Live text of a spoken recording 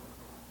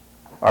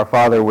Our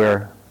Father,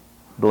 we're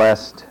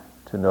blessed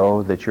to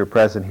know that you're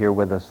present here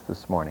with us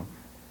this morning.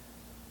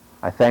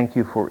 I thank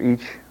you for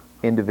each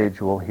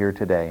individual here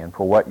today and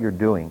for what you're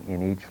doing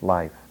in each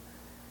life.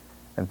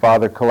 And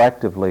Father,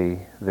 collectively,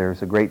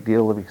 there's a great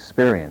deal of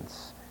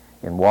experience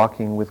in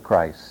walking with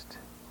Christ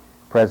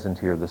present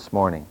here this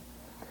morning.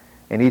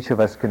 And each of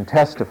us can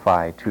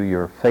testify to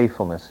your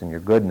faithfulness and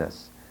your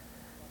goodness.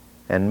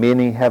 And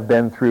many have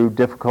been through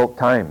difficult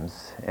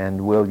times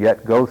and will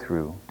yet go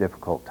through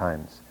difficult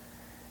times.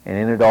 And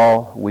in it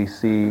all, we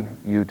see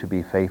you to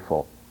be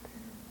faithful.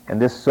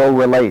 And this so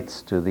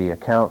relates to the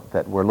account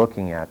that we're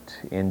looking at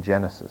in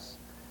Genesis.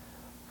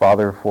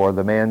 Father, for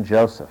the man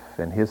Joseph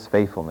and his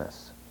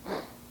faithfulness.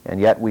 And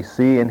yet we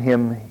see in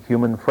him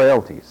human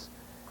frailties.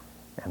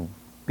 And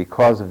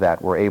because of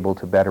that, we're able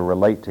to better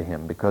relate to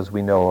him because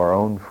we know our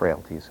own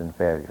frailties and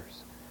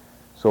failures.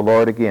 So,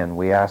 Lord, again,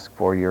 we ask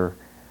for your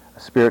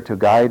Spirit to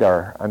guide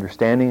our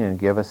understanding and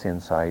give us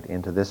insight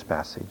into this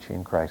passage.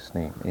 In Christ's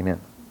name,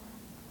 amen.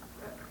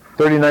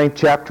 39th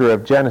chapter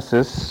of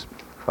Genesis.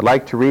 I'd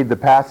like to read the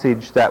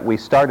passage that we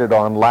started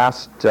on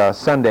last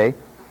Sunday,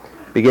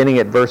 beginning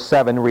at verse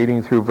 7,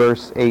 reading through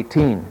verse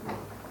 18.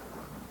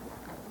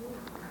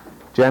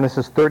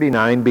 Genesis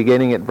 39,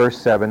 beginning at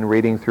verse 7,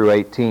 reading through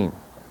 18.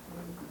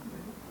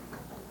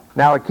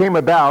 Now it came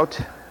about,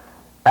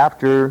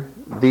 after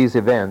these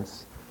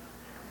events,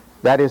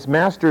 that his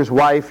master's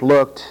wife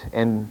looked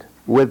and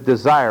with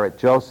desire at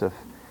Joseph,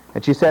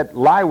 and she said,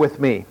 "Lie with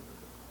me."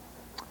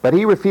 But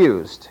he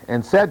refused,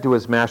 and said to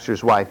his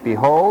master's wife,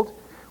 "Behold,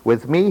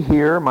 with me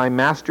here my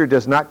master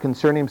does not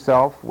concern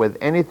himself with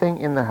anything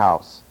in the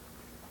house.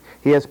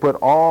 He has put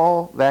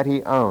all that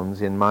he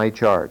owns in my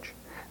charge.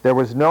 There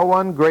is no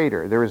one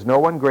greater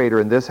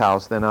in this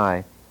house than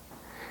I.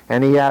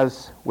 And he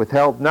has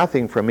withheld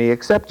nothing from me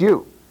except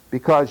you,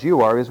 because you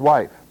are his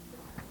wife.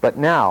 But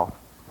now,"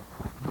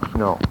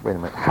 no, wait a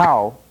minute,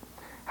 how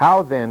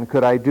then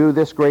could I do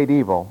this great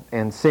evil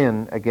and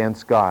sin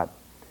against God?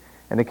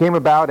 And it came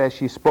about as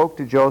she spoke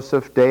to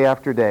Joseph day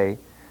after day,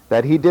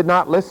 that he did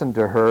not listen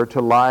to her to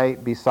lie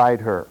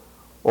beside her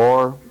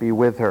or be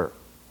with her.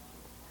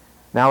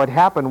 Now it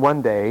happened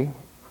one day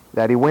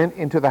that he went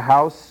into the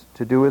house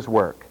to do his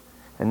work,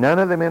 and none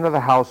of the men of the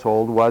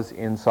household was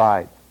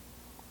inside.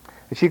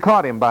 And she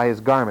caught him by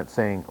his garment,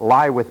 saying,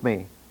 "Lie with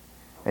me."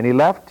 And he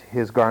left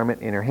his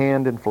garment in her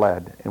hand and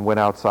fled, and went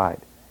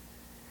outside.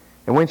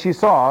 And when she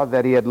saw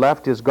that he had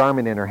left his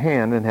garment in her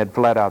hand and had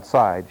fled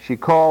outside, she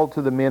called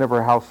to the men of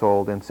her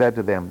household and said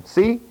to them,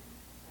 "See,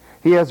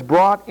 he has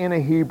brought in a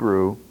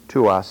Hebrew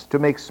to us to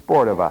make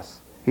sport of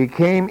us. He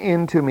came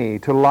in to me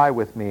to lie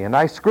with me, and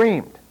I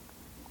screamed.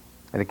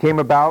 And it came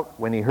about,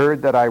 when he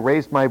heard that I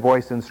raised my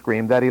voice and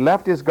screamed, that he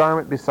left his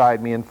garment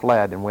beside me and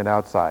fled and went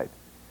outside.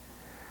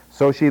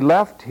 So she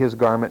left his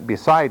garment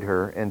beside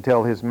her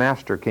until his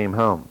master came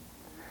home.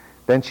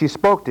 Then she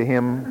spoke to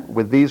him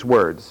with these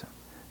words,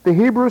 'The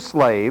Hebrew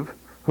slave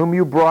whom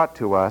you brought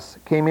to us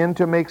came in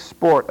to make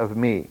sport of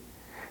me.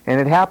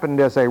 And it happened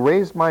as I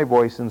raised my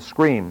voice and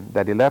screamed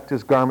that he left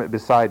his garment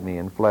beside me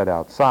and fled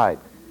outside.'"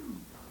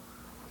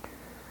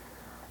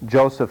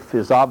 Joseph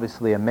is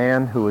obviously a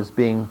man who is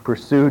being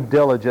pursued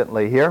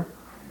diligently here,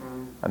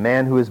 a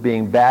man who is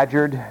being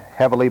badgered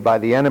heavily by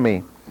the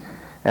enemy.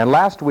 And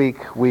last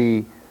week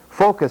we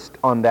focused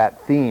on that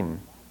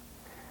theme.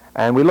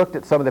 And we looked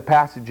at some of the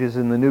passages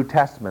in the New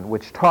Testament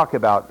which talk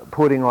about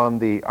putting on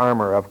the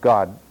armor of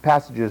God,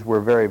 passages we're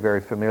very, very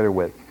familiar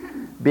with.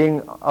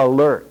 Being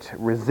alert,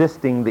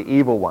 resisting the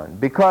evil one.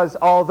 Because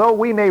although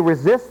we may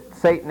resist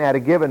Satan at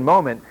a given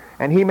moment,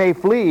 and he may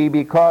flee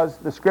because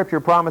the Scripture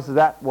promises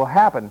that will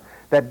happen,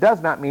 that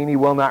does not mean he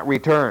will not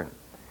return.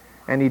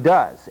 And he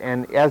does.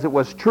 And as it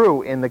was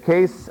true in the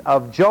case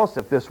of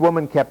Joseph, this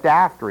woman kept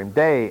after him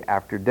day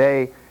after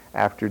day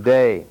after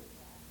day.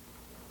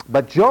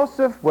 But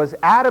Joseph was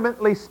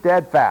adamantly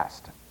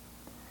steadfast,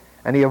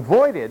 and he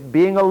avoided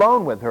being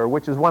alone with her,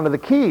 which is one of the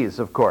keys,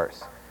 of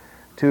course,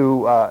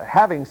 to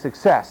having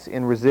success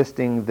in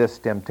resisting this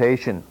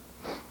temptation.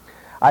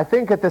 I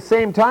think at the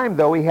same time,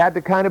 though, he had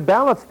to kind of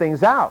balance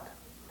things out.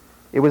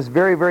 It was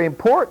very, very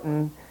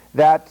important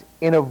that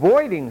in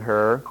avoiding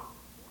her,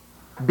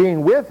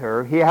 being with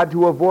her, he had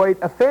to avoid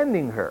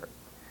offending her.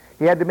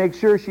 He had to make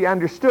sure she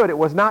understood it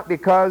was not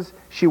because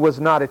she was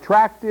not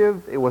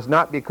attractive, it was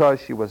not because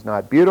she was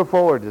not beautiful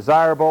or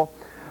desirable,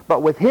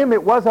 but with him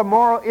it was a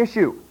moral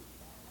issue.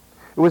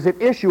 It was an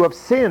issue of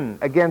sin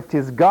against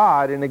his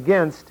God and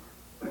against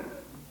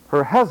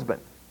her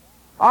husband.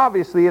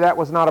 Obviously that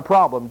was not a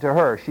problem to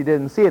her. She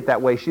didn't see it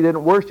that way. She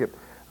didn't worship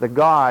the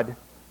God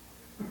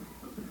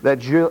that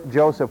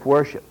Joseph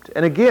worshipped.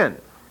 And again,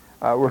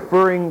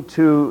 referring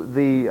to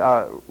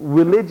the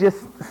religious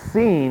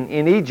scene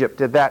in Egypt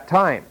at that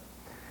time.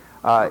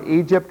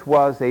 Egypt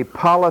was a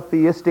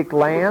polytheistic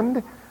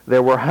land.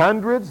 There were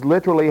hundreds,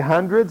 literally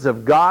hundreds,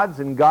 of gods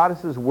and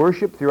goddesses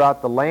worshipped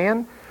throughout the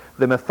land.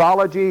 The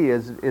mythology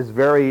is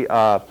very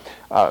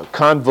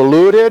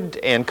convoluted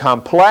and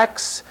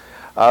complex.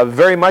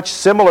 very much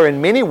similar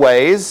in many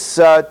ways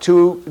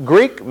to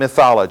Greek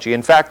mythology.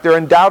 In fact, there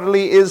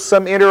undoubtedly is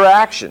some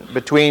interaction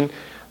between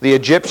the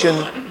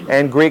Egyptian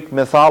and Greek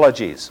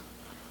mythologies.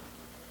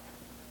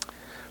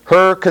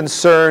 Her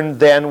concern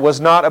then was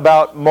not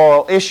about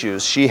moral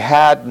issues. She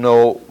had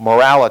no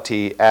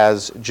morality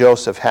as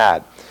Joseph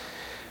had.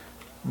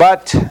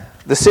 But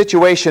the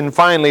situation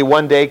finally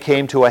one day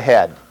came to a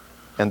head,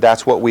 and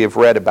that's what we have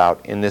read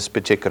about in this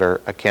particular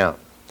account.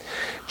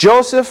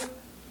 Joseph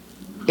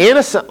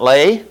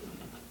innocently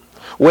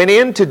went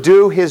in to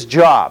do his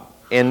job.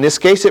 In this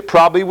case, it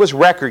probably was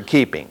record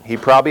keeping. He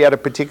probably had a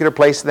particular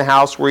place in the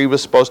house where he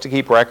was supposed to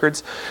keep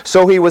records.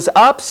 So he was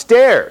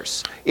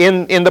upstairs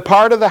in the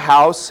part of the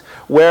house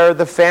where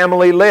the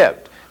family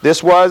lived.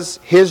 This was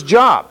his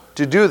job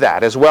to do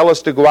that, as well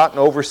as to go out and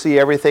oversee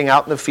everything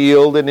out in the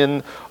field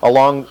and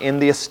along in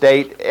the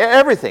estate.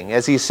 Everything,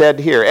 as he said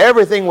here,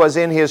 everything was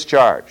in his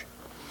charge.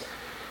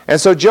 And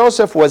so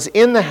Joseph was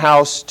in the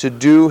house to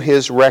do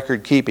his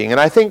record keeping. And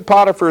I think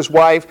Potiphar's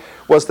wife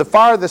was the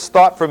farthest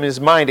thought from his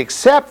mind,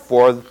 except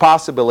for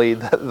possibly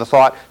the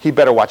thought he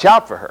better watch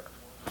out for her.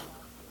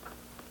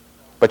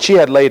 But she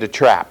had laid a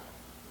trap.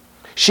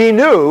 She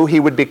knew he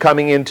would be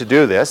coming in to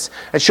do this,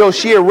 and so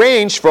she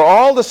arranged for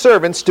all the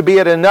servants to be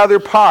at another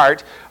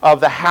part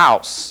of the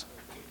house,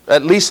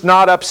 at least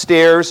not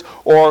upstairs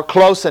or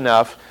close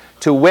enough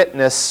to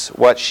witness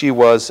what she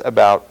was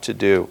about to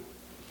do.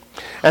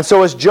 And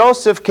so as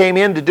Joseph came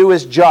in to do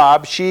his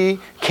job, she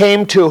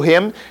came to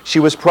him. She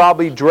was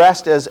probably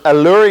dressed as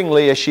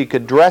alluringly as she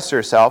could dress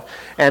herself.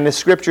 And the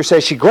scripture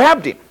says she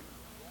grabbed him.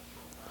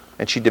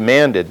 And she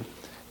demanded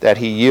that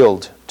he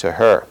yield to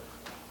her.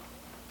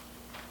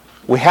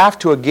 We have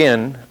to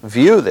again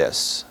view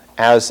this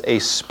as a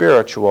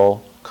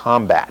spiritual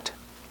combat.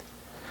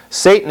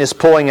 Satan is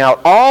pulling out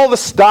all the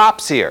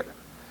stops here.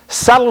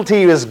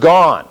 Subtlety is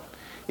gone.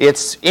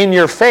 It's in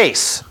your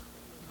face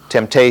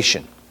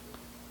temptation.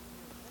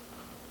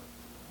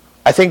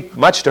 I think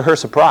much to her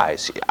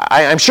surprise,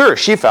 I'm sure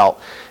she felt,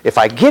 if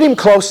I get him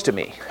close to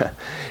me,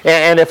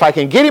 and if I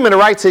can get him in the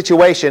right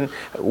situation,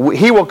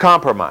 he will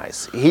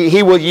compromise.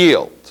 He will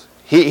yield.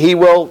 He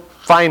will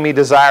find me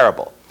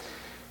desirable.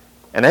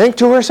 And I think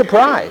to her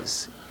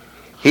surprise,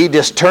 he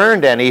just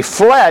turned and he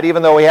fled,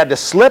 even though he had to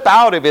slip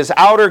out of his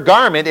outer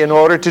garment in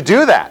order to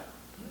do that,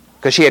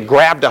 because she had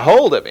grabbed a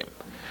hold of him.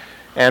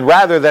 And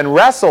rather than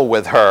wrestle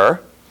with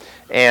her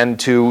and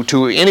to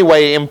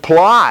anyway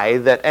imply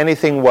that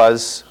anything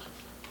was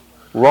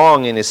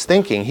wrong in his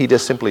thinking, he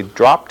just simply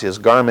dropped his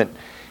garment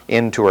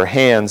into her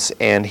hands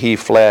and he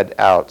fled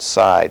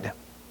outside.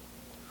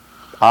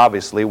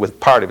 Obviously with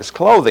part of his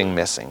clothing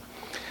missing.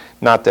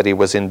 Not that he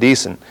was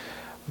indecent,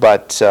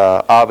 but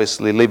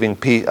obviously leaving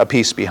a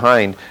piece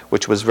behind,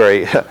 which was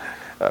very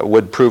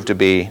would prove to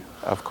be,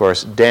 of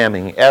course,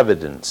 damning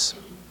evidence.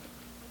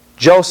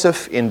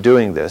 Joseph, in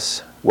doing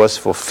this, was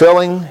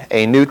fulfilling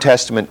a New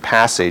Testament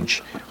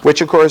passage,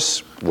 which of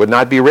course would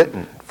not be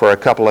written for a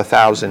couple of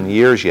thousand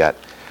years yet.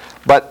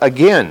 But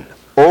again,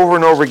 over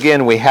and over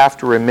again, we have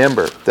to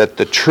remember that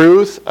the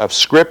truth of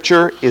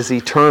Scripture is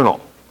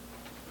eternal.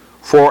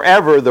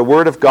 Forever, the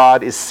Word of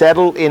God is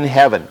settled in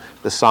heaven,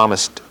 the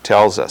psalmist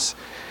tells us.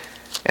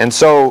 And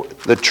so,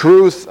 the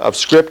truth of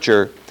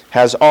Scripture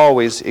has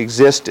always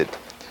existed,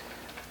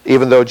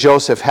 even though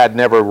Joseph had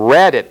never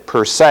read it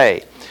per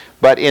se.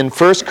 But in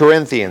 1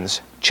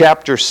 Corinthians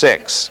chapter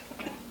 6,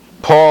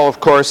 Paul, of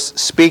course,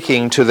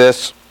 speaking to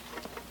this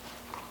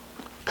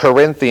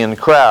Corinthian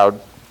crowd,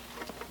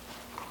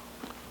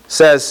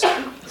 says,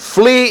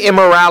 flee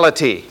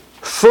immorality.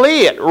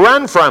 Flee it.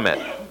 Run from it.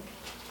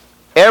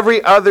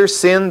 Every other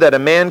sin that a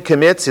man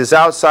commits is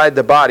outside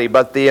the body,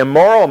 but the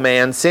immoral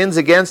man sins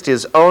against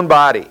his own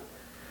body.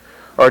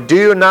 Or do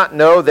you not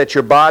know that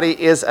your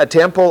body is a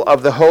temple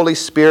of the Holy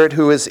Spirit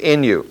who is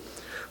in you,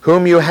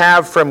 whom you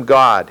have from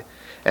God,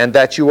 and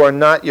that you are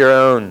not your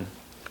own?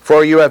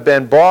 For you have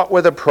been bought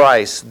with a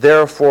price,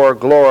 therefore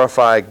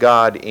glorify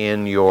God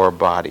in your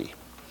body.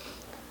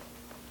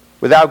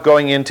 Without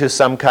going into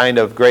some kind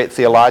of great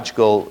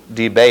theological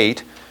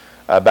debate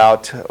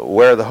about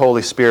where the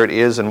Holy Spirit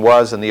is and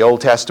was in the Old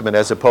Testament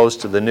as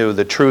opposed to the New,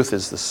 the truth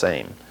is the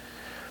same.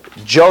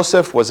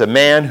 Joseph was a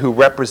man who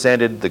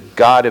represented the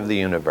God of the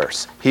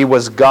universe. He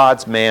was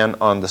God's man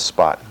on the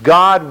spot.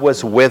 God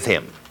was with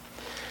him.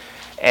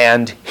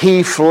 And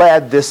he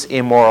fled this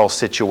immoral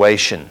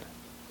situation.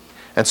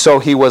 And so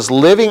he was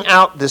living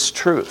out this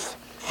truth,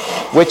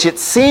 which it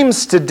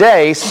seems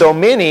today so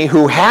many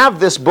who have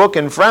this book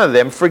in front of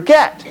them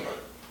forget,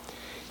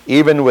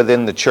 even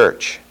within the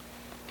church.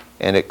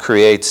 And it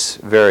creates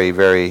very,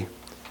 very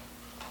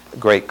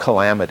great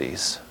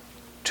calamities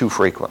too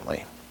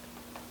frequently.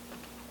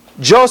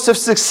 Joseph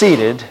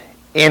succeeded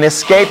in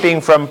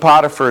escaping from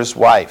Potiphar's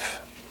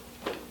wife.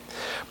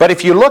 But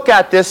if you look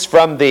at this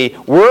from the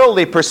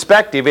worldly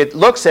perspective, it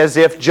looks as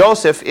if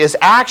Joseph is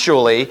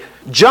actually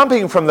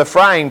jumping from the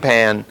frying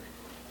pan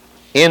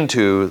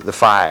into the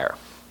fire.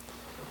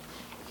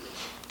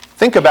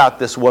 Think about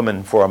this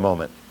woman for a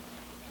moment.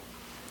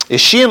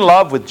 Is she in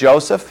love with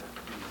Joseph?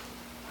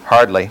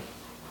 Hardly.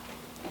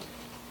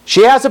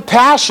 She has a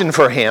passion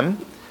for him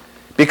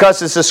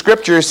because, as the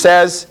scripture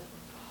says,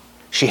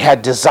 she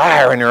had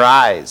desire in her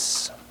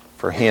eyes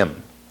for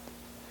him.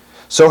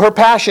 So her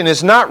passion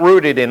is not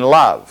rooted in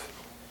love,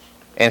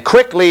 and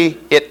quickly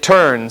it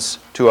turns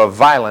to a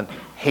violent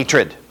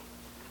hatred.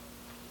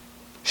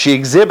 She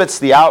exhibits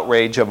the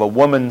outrage of a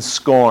woman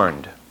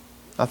scorned.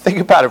 Now think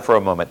about it for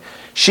a moment.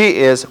 She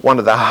is one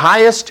of the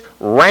highest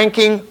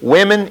ranking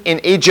women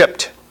in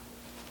Egypt.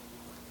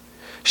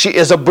 She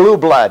is a blue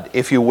blood,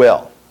 if you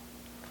will.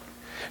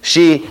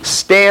 She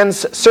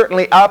stands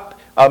certainly up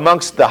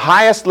amongst the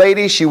highest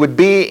ladies. She would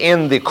be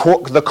in the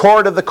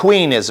court of the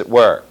queen, as it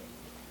were.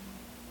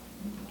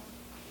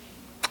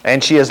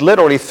 And she has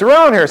literally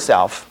thrown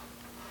herself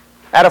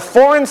at a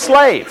foreign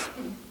slave.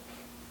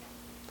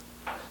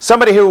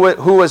 Somebody who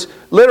was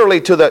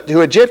literally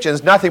to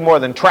Egyptians nothing more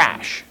than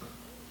trash.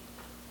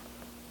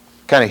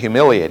 Kind of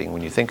humiliating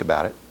when you think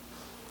about it.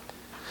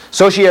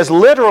 So she has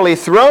literally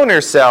thrown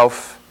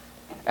herself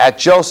at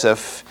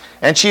Joseph,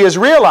 and she has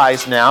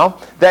realized now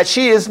that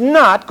she is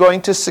not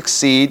going to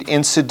succeed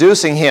in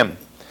seducing him.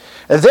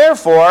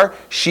 Therefore,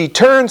 she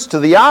turns to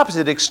the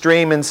opposite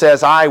extreme and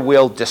says, I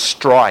will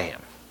destroy him.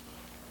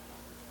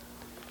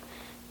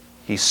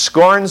 He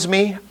scorns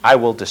me, I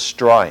will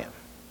destroy him.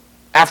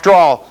 After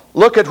all,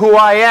 look at who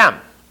I am.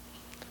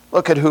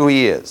 Look at who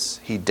he is.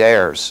 He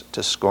dares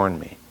to scorn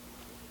me.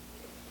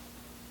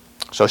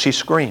 So she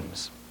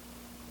screams.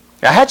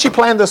 Now, had she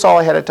planned this all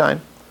ahead of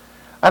time?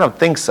 I don't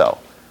think so.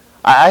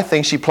 I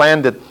think she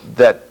planned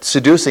that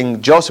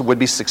seducing Joseph would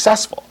be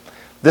successful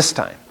this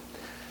time.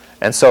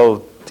 And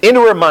so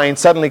into her mind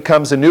suddenly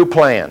comes a new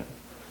plan.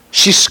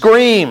 She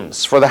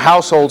screams for the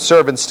household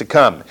servants to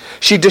come.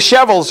 She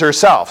dishevels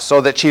herself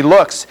so that she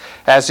looks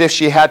as if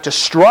she had to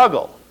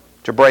struggle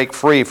to break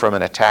free from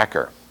an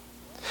attacker.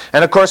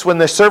 And of course, when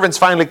the servants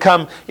finally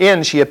come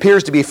in, she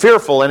appears to be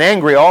fearful and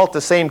angry all at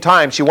the same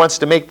time. She wants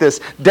to make this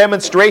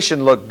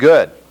demonstration look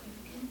good.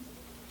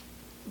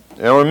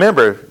 Now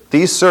remember,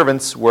 these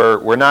servants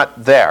were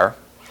not there.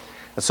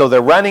 And so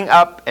they're running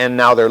up, and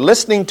now they're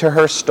listening to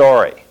her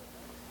story.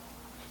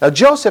 Now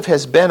Joseph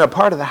has been a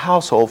part of the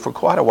household for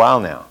quite a while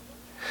now.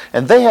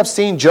 And they have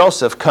seen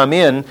Joseph come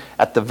in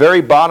at the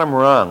very bottom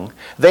rung.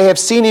 They have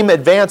seen him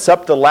advance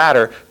up the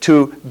ladder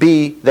to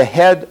be the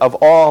head of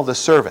all the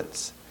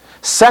servants.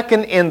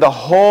 Second in the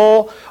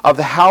whole of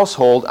the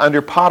household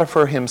under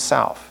Potiphar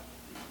himself.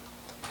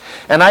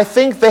 And I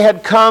think they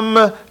had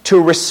come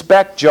to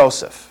respect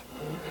Joseph.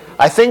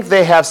 I think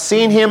they have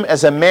seen him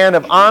as a man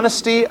of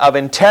honesty, of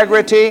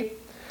integrity,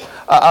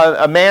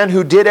 a man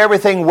who did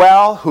everything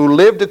well, who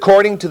lived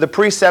according to the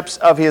precepts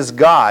of his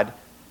God.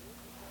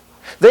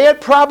 They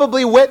had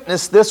probably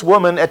witnessed this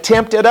woman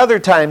attempt at other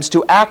times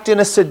to act in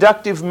a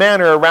seductive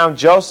manner around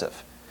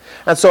Joseph.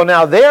 And so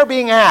now they're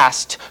being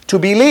asked to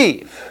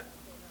believe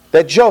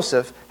that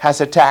Joseph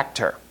has attacked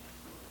her.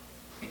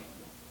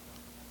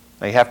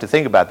 Now you have to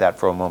think about that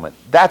for a moment.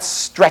 That's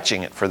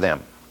stretching it for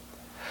them.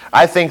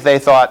 I think they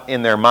thought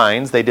in their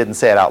minds, they didn't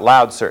say it out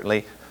loud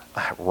certainly,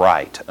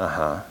 right,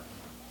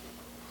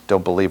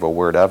 don't believe a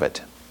word of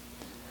it.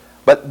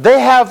 But they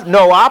have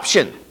no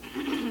option.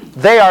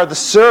 They are the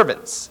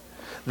servants.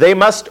 They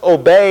must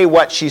obey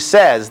what she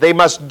says. They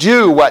must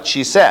do what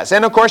she says.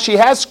 And of course she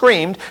has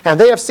screamed, and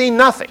they have seen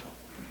nothing.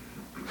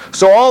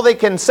 So all they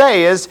can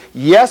say is,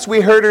 yes,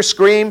 we heard her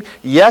scream.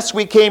 Yes,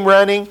 we came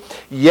running.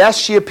 Yes,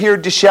 she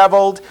appeared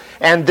disheveled.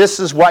 And this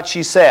is what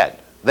she said.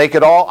 They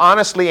could all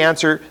honestly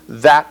answer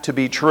that to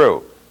be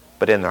true.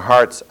 But in their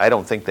hearts, I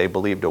don't think they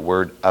believed a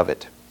word of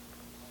it.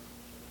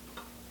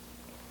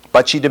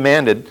 But she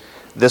demanded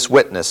this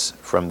witness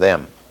from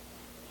them.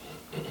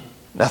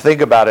 Now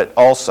think about it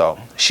also.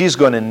 She's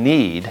going to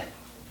need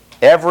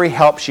every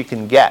help she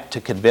can get to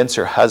convince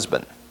her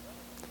husband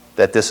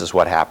that this is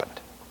what happened.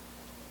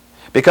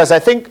 Because I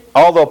think,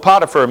 although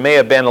Potiphar may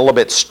have been a little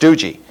bit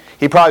stoogey,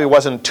 he probably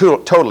wasn't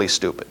totally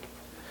stupid.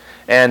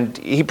 And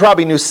he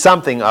probably knew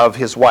something of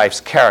his wife's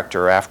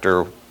character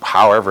after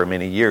however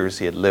many years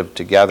he had lived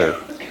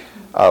together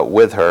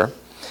with her.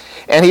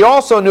 And he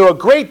also knew a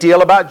great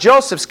deal about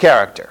Joseph's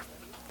character.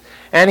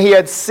 And he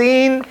had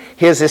seen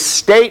his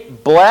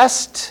estate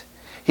blessed.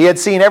 He had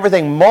seen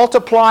everything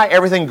multiply,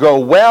 everything go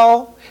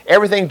well.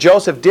 Everything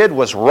Joseph did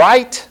was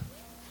right.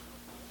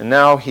 And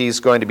now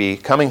he's going to be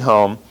coming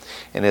home,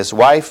 and his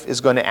wife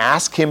is going to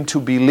ask him to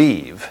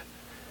believe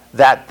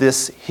that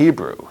this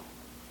Hebrew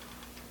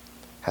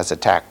has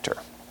attacked her.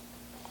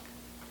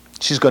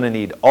 She's going to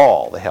need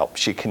all the help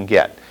she can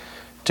get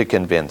to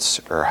convince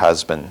her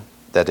husband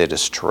that it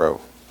is true.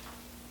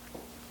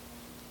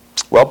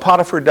 Well,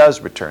 Potiphar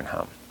does return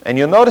home. And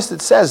you'll notice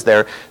it says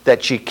there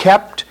that she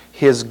kept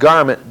his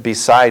garment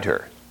beside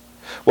her.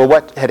 Well,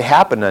 what had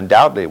happened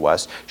undoubtedly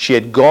was she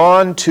had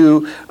gone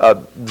to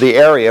the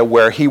area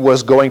where he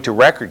was going to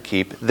record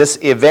keep. This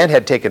event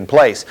had taken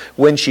place.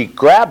 When she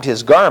grabbed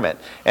his garment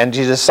and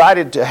she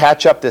decided to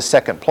hatch up this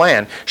second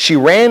plan, she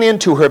ran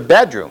into her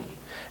bedroom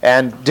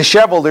and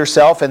disheveled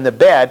herself in the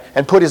bed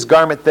and put his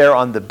garment there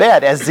on the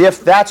bed as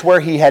if that's where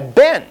he had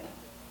been,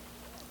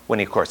 when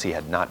of course he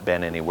had not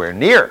been anywhere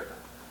near.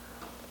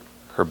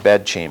 her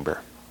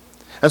bedchamber.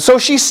 And so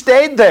she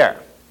stayed there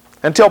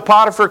until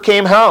Potiphar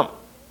came home,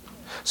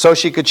 so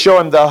she could show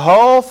him the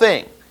whole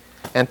thing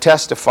and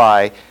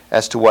testify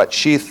as to what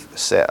she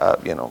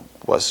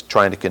was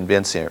trying to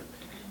convince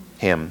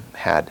him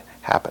had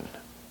happened.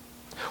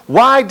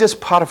 Why does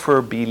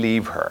Potiphar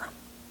believe her?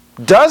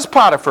 Does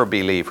Potiphar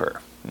believe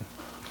her?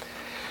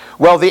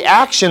 Well, the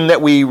action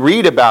that we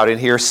read about in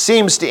here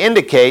seems to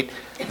indicate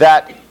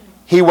that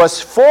he was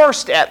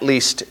forced at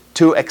least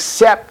to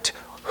accept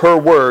her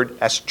word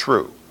as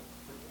true.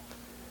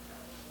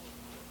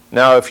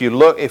 Now, if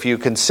you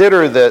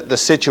consider the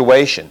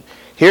situation,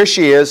 here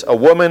she is, a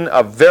woman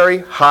of very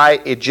high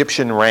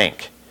Egyptian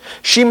rank.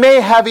 She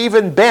may have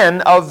even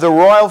been of the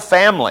royal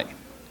family.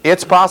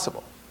 It's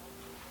possible.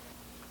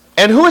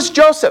 And who is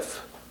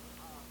Joseph?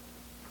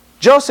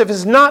 Joseph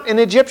is not an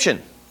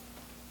Egyptian.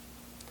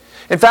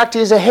 In fact,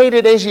 he's a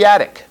hated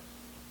Asiatic.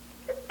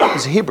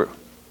 He's a Hebrew.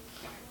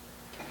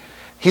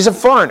 He's a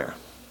foreigner.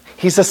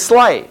 He's a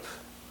slave.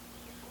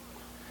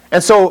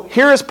 And so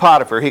here is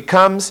Potiphar. He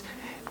comes.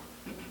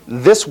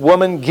 This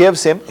woman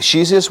gives him,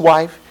 she's his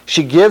wife,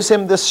 she gives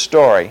him this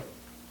story.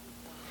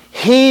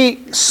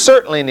 He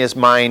certainly in his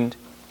mind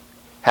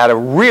had a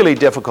really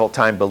difficult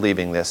time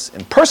believing this.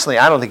 And personally,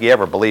 I don't think he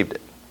ever believed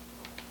it.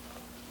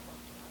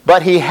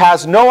 But he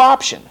has no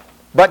option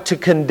but to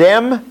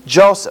condemn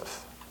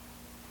Joseph.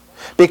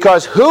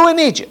 Because who in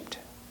Egypt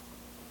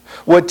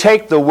would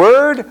take the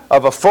word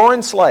of a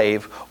foreign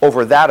slave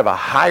over that of a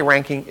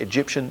high-ranking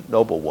Egyptian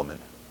noblewoman?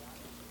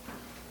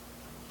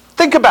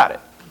 Think about it.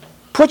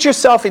 Put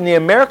yourself in the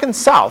American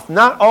South,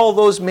 not all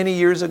those many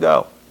years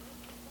ago.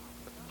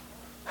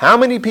 How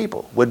many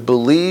people would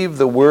believe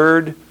the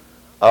word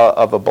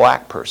of a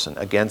black person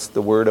against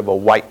the word of a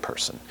white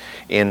person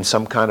in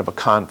some kind of a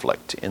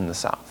conflict in the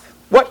South?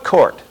 What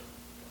court?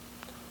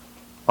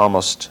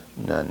 Almost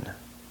none.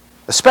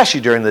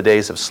 Especially during the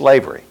days of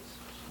slavery.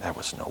 There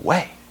was no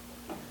way.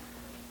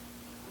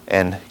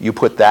 And you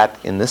put that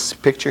in this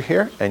picture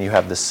here, and you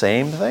have the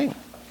same thing.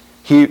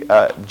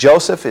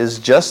 Joseph is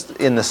just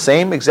in the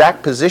same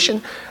exact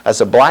position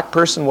as a black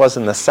person was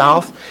in the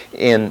South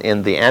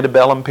in the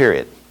antebellum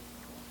period.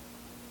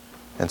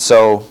 And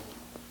so,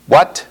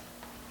 what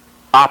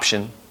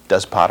option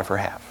does Potiphar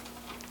have?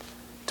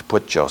 To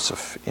put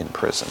Joseph in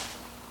prison.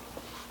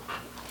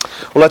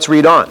 Well, let's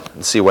read on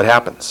and see what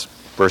happens.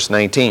 Verse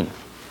 19.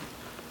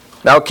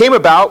 Now it came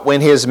about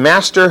when his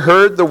master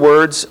heard the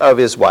words of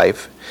his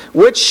wife,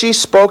 which she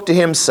spoke to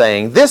him,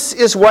 saying, "This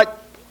is what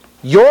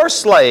your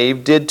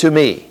slave did to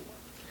me,"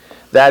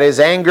 that his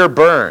anger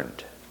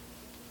burned.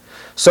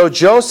 So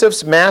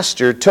Joseph's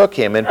master took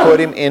him and put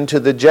him into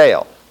the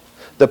jail,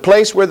 the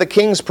place where the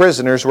king's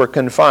prisoners were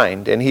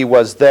confined, and he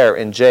was there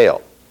in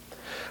jail.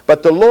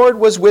 But the Lord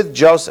was with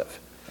Joseph,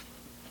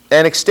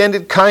 and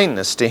extended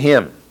kindness to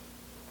him,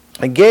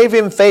 and gave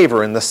him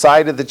favor in the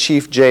sight of the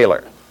chief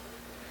jailer.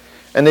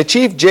 And the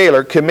chief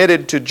jailer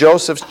committed to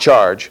Joseph's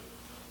charge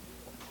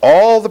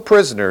all the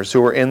prisoners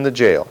who were in the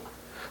jail,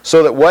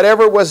 so that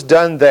whatever was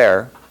done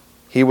there,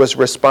 he was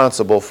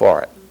responsible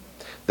for it.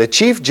 The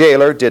chief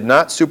jailer did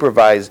not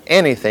supervise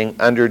anything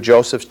under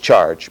Joseph's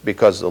charge,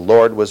 because the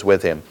Lord was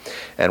with him.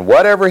 And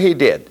whatever he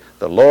did,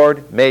 the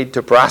Lord made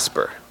to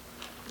prosper.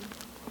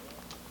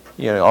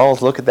 You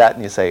always look at that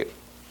and you say,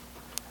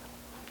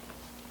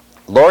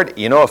 Lord,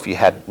 if you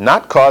had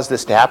not caused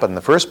this to happen in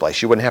the first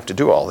place, you wouldn't have to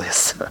do all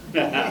this.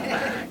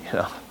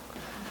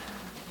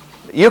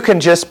 You can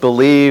just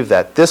believe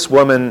that this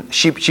woman,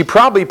 she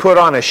probably put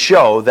on a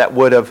show that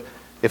would have,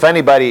 if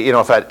anybody,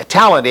 if a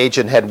talent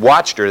agent had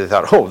watched her, they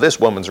thought, oh, this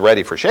woman's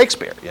ready for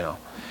Shakespeare,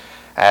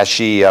 as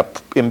she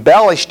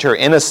embellished her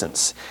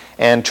innocence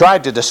and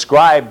tried to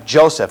describe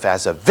Joseph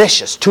as a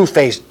vicious,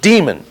 two-faced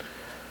demon.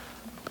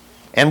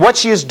 And what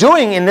she is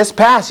doing in this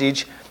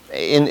passage,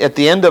 at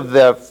the end of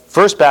the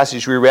first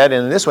passage we read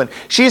and in this one,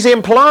 she's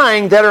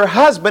implying that her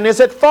husband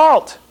is at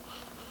fault.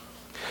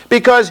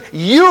 Because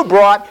you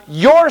brought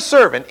your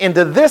servant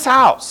into this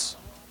house,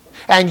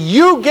 and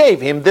you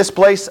gave him this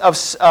place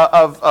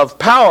of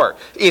power.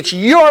 It's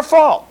your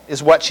fault,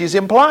 is what she's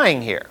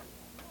implying here.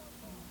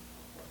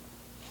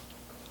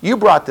 You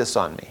brought this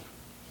on me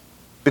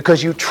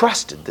because you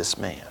trusted this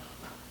man.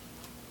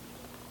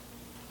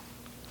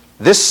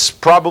 This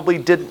probably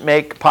didn't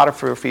make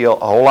Potiphar feel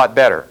a whole lot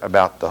better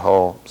about the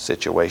whole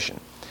situation.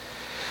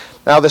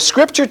 Now, the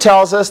scripture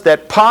tells us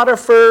that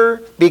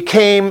Potiphar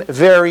became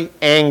very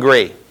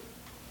angry.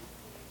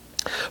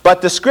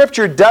 But the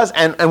scripture does,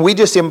 and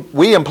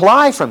we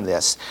imply from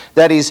this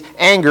that he's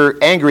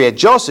angry at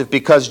Joseph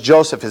because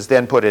Joseph is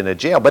then put in a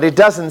jail. But it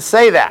doesn't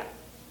say that.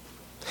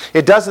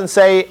 It doesn't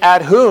say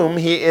at whom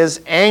he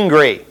is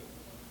angry.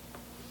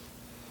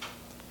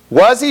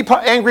 Was he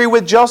angry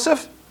with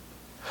Joseph?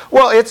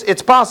 Well,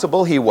 it's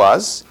possible he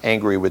was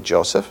angry with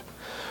Joseph.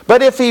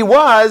 But if he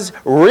was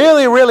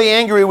really, really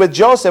angry with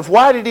Joseph,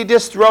 why did he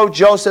just throw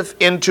Joseph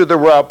into the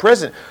royal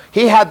prison?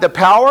 He had the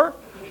power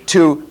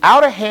to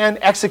out of hand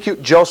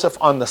execute Joseph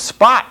on the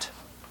spot,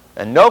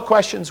 and no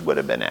questions would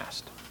have been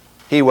asked.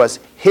 He was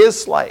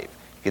his slave.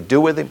 He could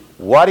do with him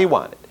what he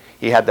wanted.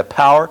 He had the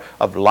power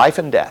of life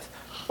and death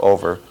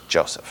over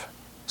Joseph.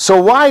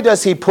 So why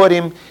does he put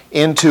him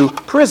into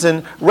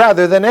prison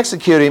rather than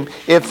execute him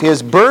if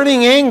his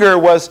burning anger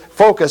was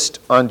focused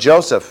on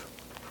Joseph?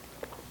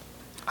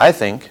 I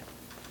think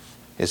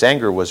his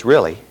anger was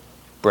really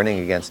burning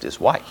against his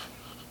wife,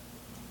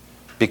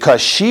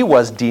 because she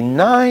was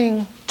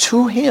denying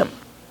to him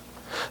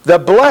the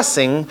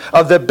blessing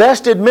of the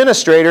best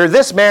administrator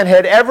this man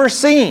had ever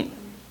seen.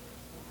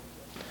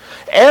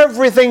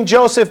 Everything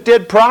Joseph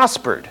did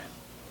prospered.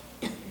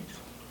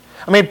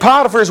 I mean,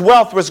 Potiphar's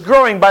wealth was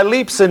growing by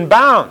leaps and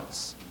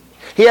bounds.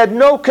 He had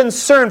no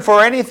concern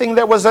for anything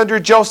that was under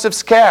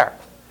Joseph's care.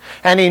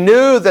 And he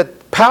knew the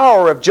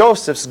power of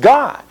Joseph's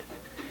God.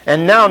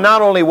 And now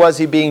not only was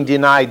he being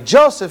denied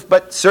Joseph,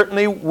 but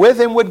certainly with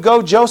him would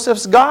go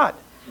Joseph's God.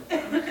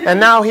 And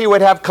now he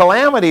would have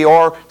calamity,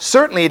 or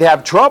certainly he'd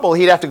have trouble.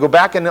 He'd have to go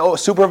back and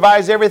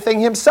supervise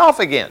everything himself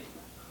again.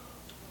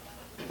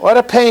 What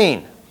a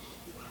pain.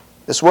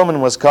 This woman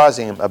was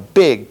causing him a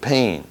big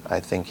pain, I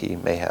think he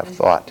may have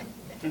thought.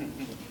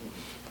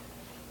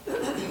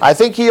 I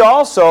think he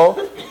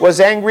also was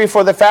angry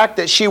for the fact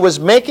that she was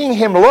making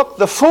him look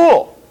the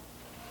fool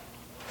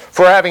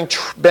for having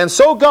been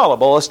so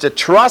gullible as to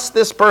trust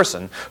this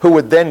person who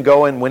would then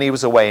go in when he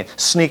was away and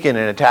sneak in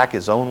and attack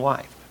his own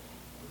wife.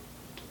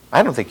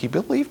 I don't think he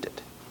believed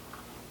it.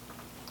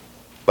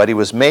 But he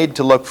was made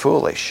to look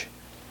foolish,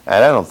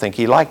 and I don't think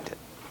he liked it.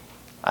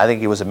 I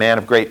think he was a man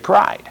of great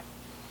pride,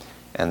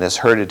 and this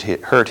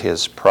hurt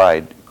his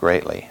pride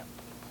greatly.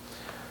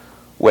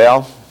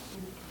 Well,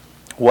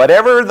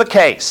 whatever the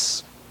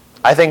case,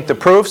 I think the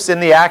proof's in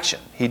the action.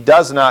 He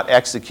does not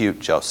execute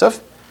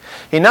Joseph.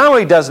 He not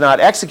only does not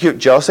execute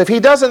Joseph, he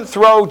doesn't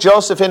throw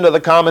Joseph into the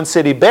common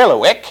city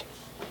bailiwick.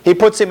 He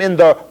puts him in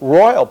the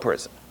royal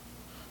prison,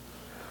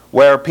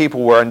 where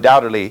people were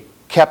undoubtedly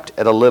kept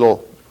at a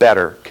little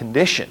better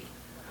condition,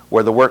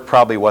 where the work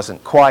probably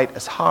wasn't quite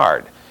as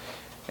hard,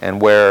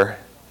 and where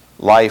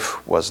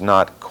life was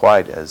not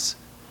quite as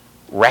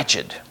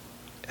wretched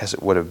as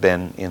it would have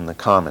been in the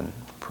common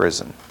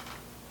prison.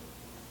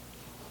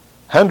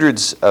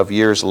 Hundreds of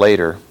years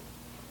later,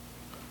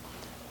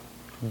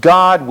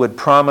 God would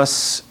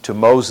promise to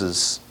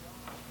Moses,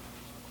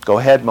 "Go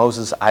ahead,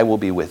 Moses, I will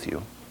be with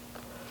you."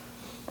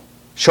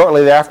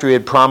 Shortly after he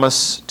had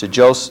promised to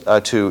Joshua,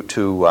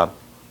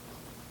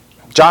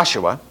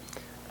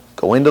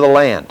 "Go into the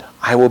land,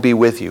 I will be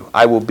with you.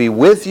 I will be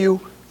with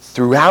you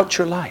throughout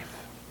your life.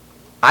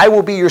 I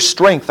will be your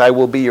strength, I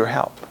will be your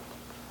help."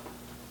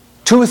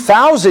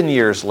 2,000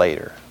 years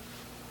later,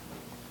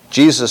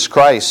 Jesus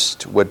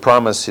Christ would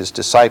promise his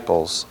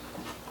disciples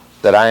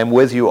that "I am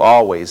with you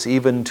always,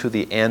 even to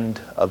the end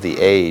of the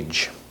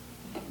age."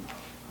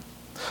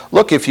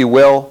 Look, if you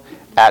will,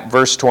 at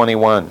verse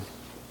 21.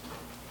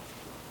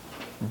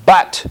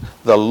 But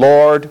the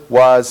Lord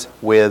was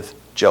with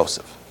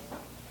Joseph.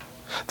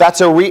 That's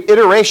a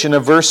reiteration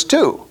of verse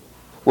 2,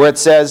 where it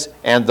says,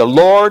 "And the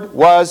Lord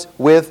was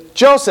with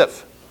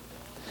Joseph."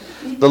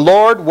 The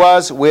Lord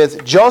was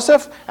with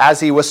Joseph as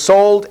he was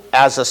sold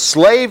as a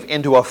slave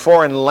into a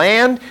foreign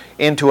land,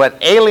 into an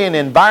alien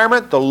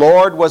environment. The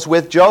Lord was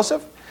with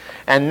Joseph.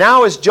 And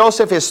now as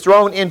Joseph is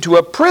thrown into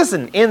a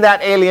prison in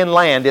that alien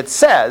land, it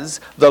says,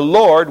 the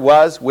Lord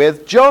was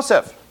with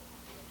Joseph.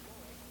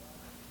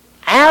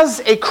 As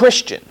a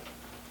Christian,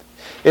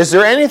 is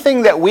there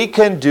anything that we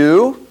can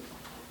do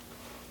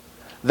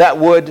that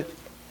would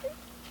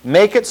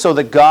make it so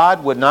that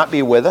God would not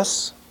be with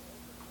us?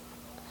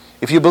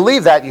 If you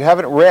believe that, you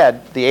haven't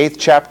read the 8th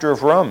chapter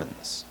of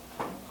Romans,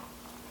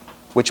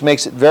 which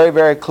makes it very,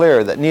 very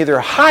clear that neither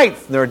height,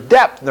 nor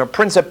depth, nor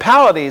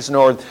principalities,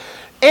 nor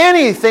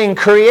anything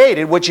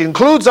created, which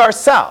includes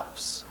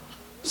ourselves.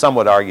 Some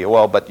would argue,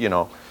 well, but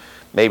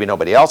maybe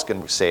nobody else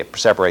can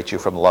separate you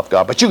from the love of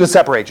God, but you can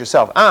separate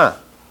yourself.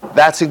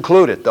 That's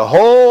included. The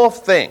whole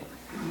thing.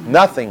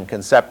 Nothing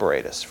can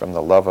separate us from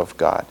the love of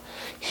God.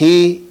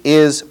 He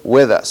is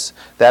with us.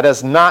 That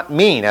does not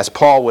mean, as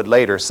Paul would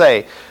later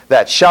say,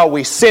 that shall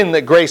we sin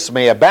that grace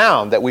may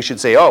abound, that we should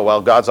say, oh,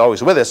 well, God's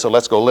always with us, so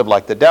let's go live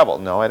like the devil.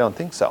 No, I don't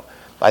think so.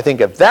 I think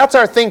if that's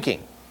our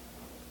thinking,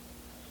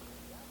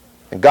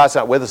 then God's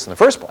not with us in the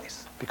first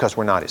place, because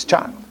we're not his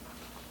child.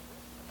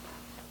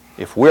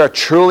 If we are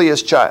truly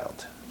his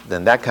child,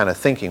 then that kind of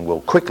thinking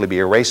will quickly be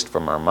erased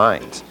from our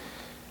minds,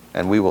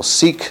 and we will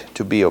seek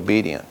to be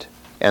obedient.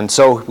 And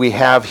so we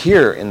have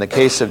here, in the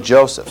case of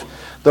Joseph,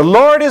 the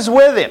Lord is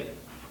with him,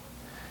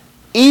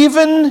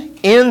 even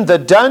in the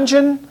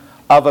dungeon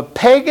of a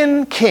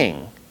pagan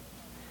king,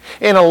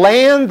 in a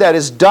land that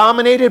is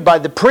dominated by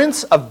the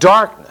prince of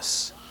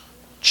darkness.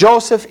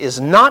 Joseph is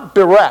not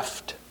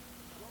bereft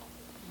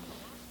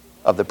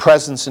of the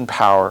presence and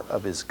power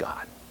of his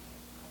God.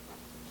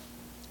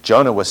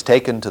 Jonah was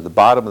taken to the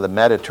bottom of the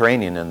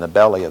Mediterranean in the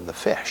belly of the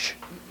fish.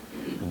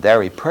 And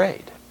there he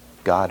prayed.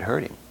 God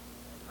heard him.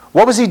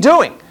 What was he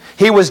doing?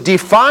 He was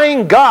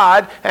defying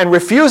God and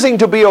refusing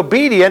to be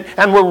obedient,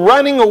 and were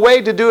running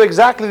away to do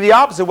exactly the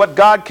opposite of what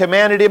God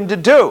commanded him to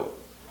do.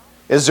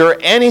 Is there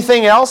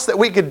anything else that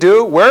we could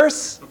do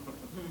worse?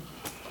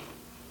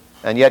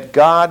 And yet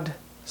God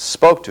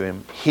spoke to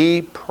him.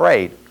 He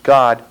prayed.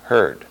 God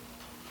heard.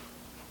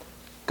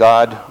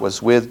 God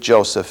was with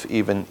Joseph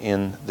even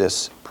in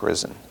this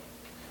prison.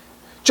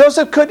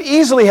 Joseph could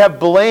easily have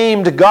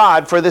blamed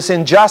God for this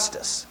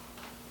injustice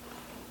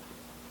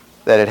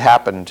that had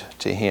happened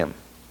to him.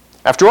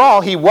 After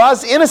all, he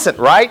was innocent,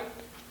 right?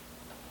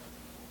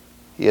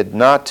 He had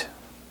not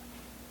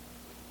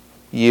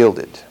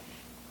yielded.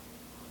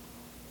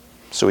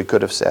 So he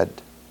could have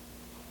said,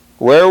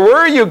 "Where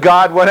were you,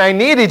 God, when I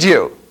needed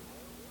you?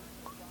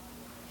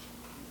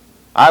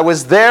 I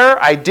was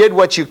there, I did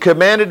what you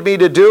commanded me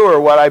to do, or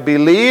what I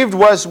believed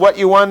was what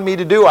you wanted me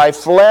to do. I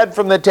fled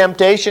from the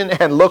temptation,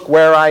 and look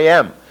where I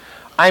am.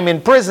 I'm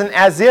in prison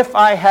as if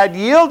I had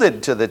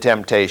yielded to the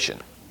temptation."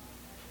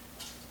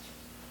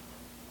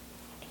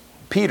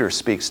 Peter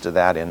speaks to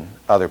that in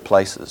other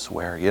places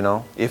where,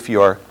 if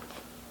you're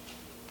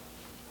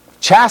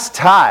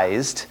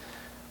chastised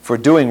for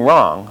doing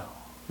wrong,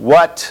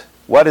 what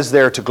is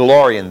there to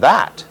glory in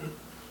that?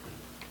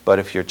 But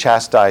if you're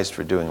chastised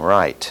for doing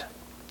right,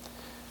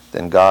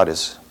 then God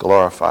is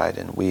glorified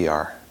and we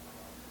are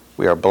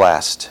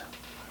blessed.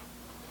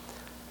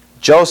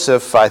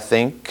 Joseph, I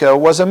think,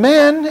 was a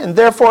man, and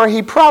therefore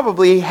he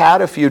probably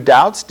had a few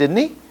doubts, didn't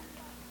he?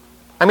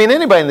 I mean,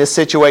 anybody in this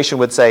situation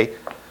would say,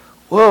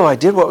 "Whoa, I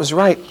did what was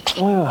right.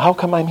 How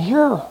come I'm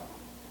here?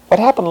 What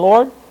happened,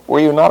 Lord? Were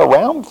you not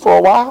around for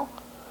a while?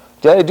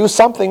 Did I do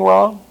something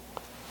wrong?"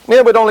 I mean,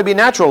 it would only be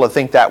natural to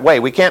think that way.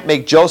 We can't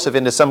make Joseph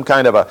into some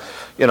kind of a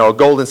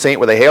golden saint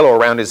with a halo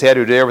around his head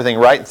who did everything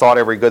right and thought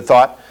every good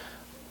thought.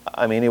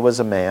 I mean, he was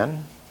a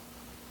man,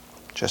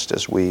 just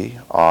as we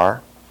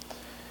are.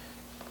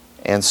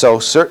 And so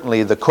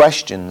certainly the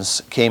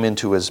questions came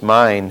into his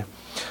mind.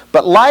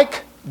 But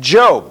like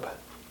Job,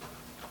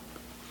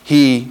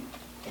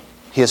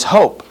 his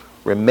hope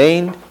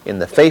remained in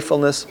the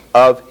faithfulness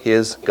of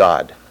his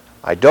God.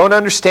 I don't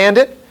understand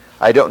it.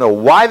 I don't know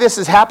why this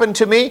has happened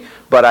to me,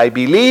 but I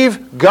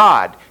believe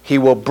God. He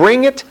will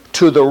bring it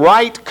to the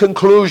right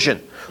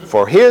conclusion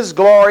for His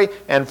glory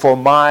and for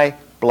my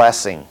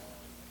blessing.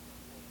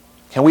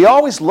 Can we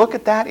always look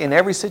at that in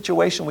every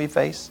situation we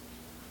face?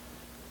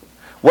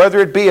 Whether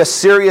it be a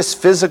serious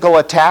physical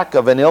attack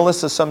of an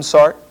illness of some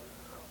sort,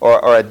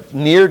 or a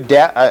near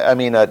death,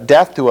 a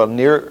death to a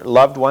near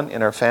loved one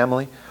in our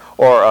family,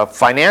 or a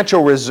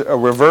financial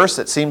reverse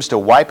that seems to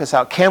wipe us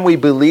out. Can we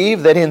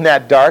believe that in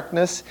that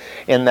darkness,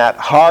 in that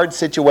hard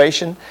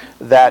situation,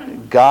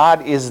 that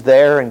God is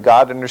there and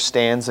God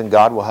understands and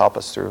God will help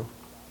us through?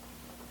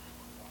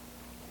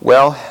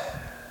 Well,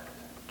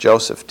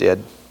 Joseph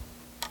did.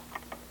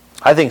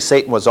 I think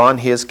Satan was on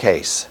his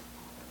case.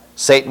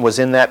 Satan was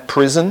in that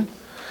prison.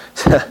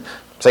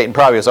 Satan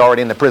probably was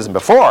already in the prison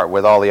before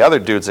with all the other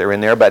dudes that were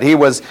in there, but he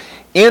was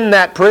in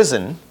that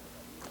prison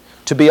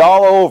to be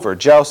all over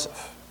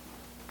Joseph.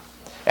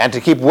 And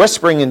to keep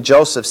whispering in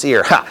Joseph's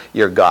ear, "Ha,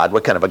 you're God.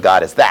 What kind of a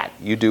God is that?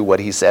 You do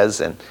what he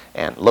says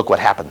and look what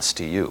happens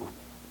to you."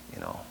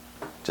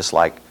 Just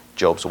like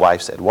Job's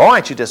wife said, "Well, why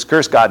don't you just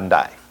curse God and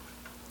die?"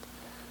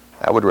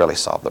 That would really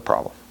solve the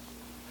problem.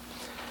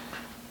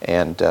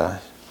 And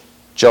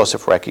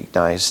Joseph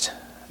recognized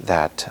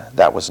that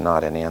that was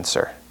not an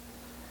answer.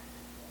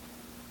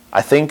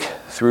 I think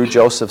through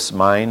Joseph's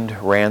mind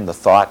ran the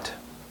thought,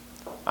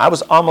 I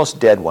was almost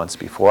dead once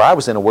before. I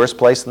was in a worse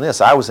place than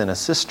this. I was in a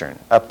cistern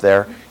up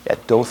there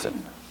at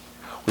Dothan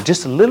with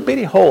just a little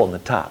bitty hole in the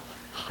top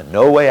and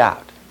no way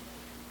out.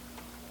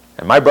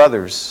 And my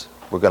brothers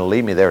were going to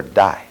leave me there to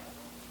die.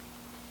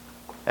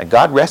 And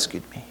God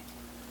rescued me.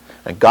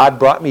 And God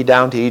brought me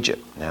down to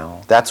Egypt.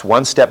 Now, that's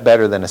one step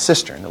better than a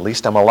cistern. At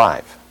least I'm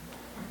alive.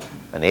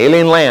 An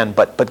alien land,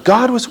 but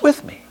God was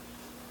with me.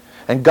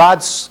 And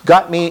God's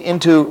got me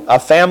into a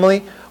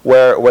family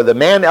where the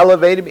man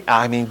elevated me.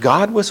 I mean,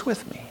 God was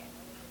with me.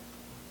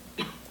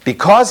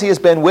 Because He has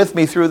been with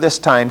me through this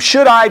time,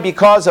 should I,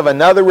 because of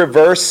another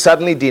reverse,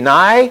 suddenly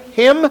deny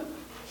Him?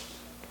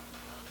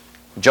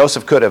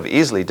 Joseph could have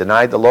easily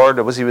denied the Lord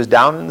as he was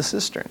down in the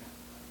cistern.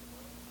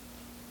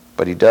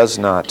 But he does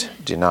not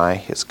deny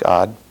his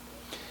God.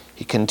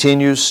 He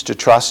continues to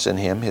trust in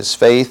Him. His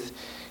faith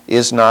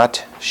is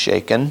not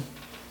shaken.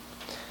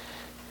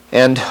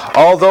 And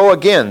although,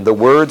 again, the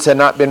words had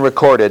not been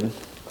recorded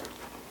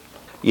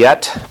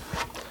yet,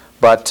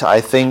 but I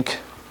think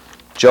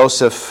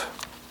Joseph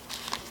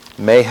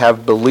may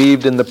have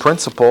believed in the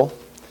principle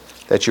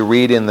that you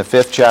read in the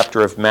 5th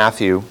chapter of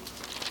Matthew,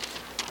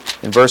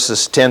 in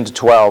verses 10 to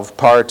 12,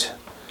 part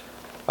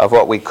of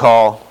what we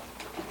call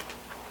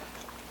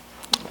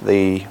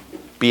the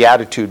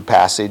Beatitude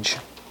passage.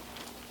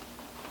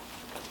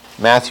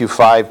 Matthew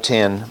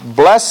 5:10,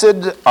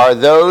 "Blessed are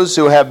those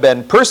who have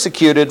been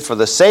persecuted for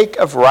the sake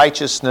of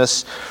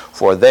righteousness,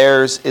 for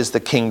theirs is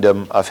the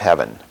kingdom of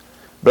heaven.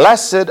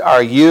 Blessed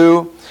are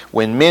you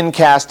when men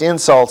cast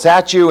insults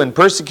at you and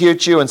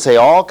persecute you and say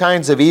all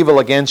kinds of evil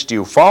against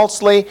you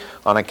falsely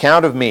on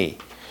account of me.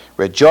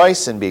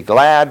 Rejoice and be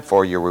glad,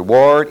 for your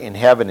reward in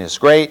heaven is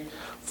great,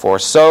 for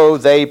so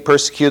they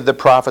persecuted the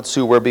prophets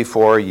who were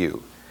before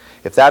you."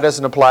 If that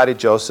doesn't apply to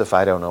Joseph,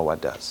 I don't know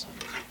what does.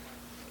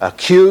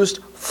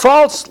 accused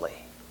falsely,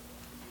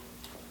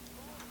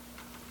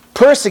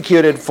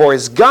 persecuted for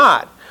his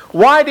God.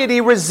 Why did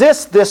he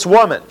resist this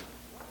woman?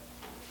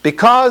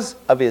 Because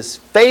of his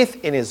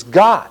faith in his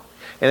God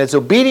and his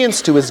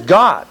obedience to his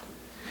God.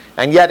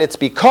 And yet it's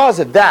because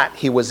of that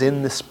he was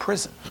in this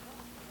prison,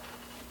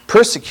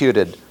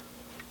 persecuted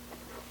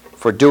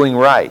for doing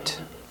right.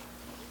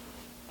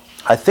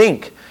 I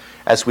think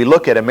as we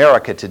look at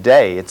America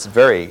today, it's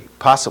very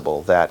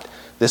possible that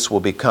this will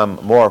become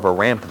more of a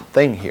rampant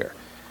thing here.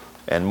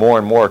 And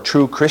more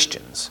true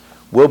Christians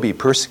will be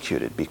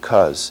persecuted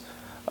because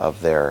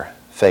of their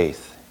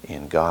faith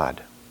in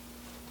God.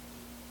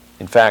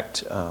 In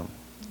fact, do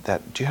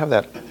you have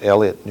that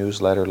Elliott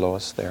newsletter,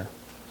 Lois, there?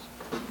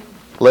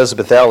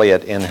 Elizabeth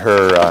Elliot, in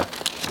her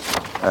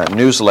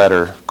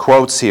newsletter,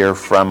 quotes here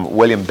from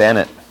William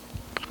Bennett.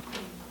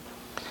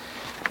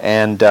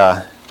 And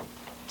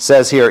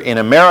says here, in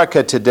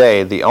America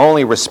today, the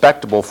only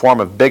respectable form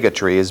of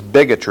bigotry is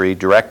bigotry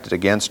directed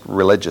against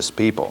religious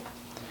people.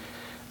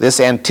 This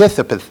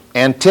antipathy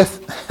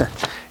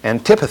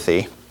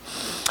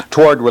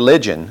toward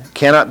religion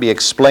cannot be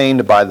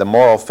explained by the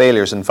moral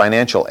failures and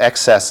financial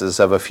excesses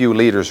of a few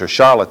leaders or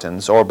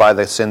charlatans, or by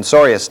the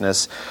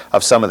censoriousness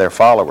of some of their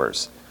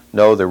followers.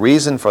 No, the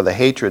reason for the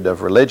hatred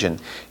of religion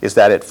is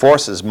that it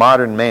forces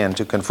modern man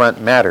to confront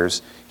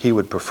matters he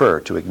would prefer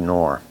to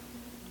ignore.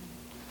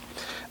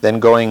 Then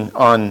going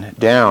on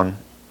down,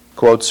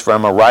 quotes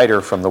from a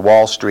writer from the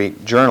Wall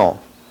Street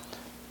Journal.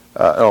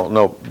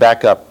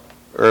 Back up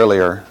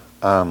earlier.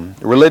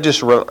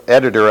 Religious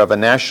editor of a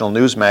national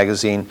news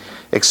magazine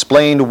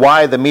explained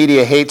why the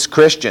media hates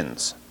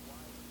Christians.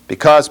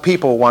 Because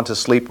people want to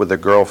sleep with their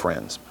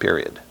girlfriends,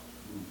 period.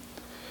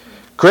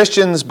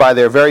 Christians, by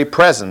their very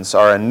presence,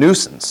 are a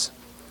nuisance,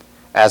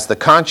 as the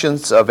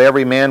conscience of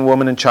every man,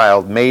 woman, and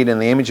child made in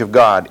the image of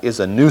God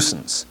is a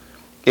nuisance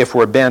if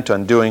we're bent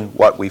on doing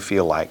what we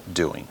feel like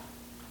doing.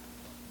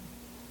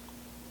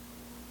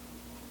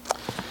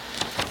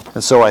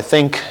 And so I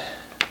think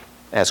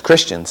as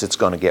Christians it's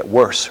going to get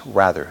worse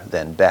rather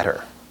than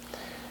better.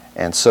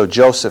 And so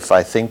Joseph,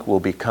 I think, will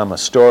become a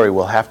story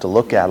we'll have to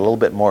look at a little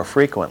bit more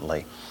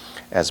frequently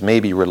as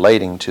maybe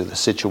relating to the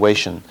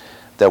situation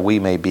that we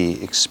may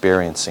be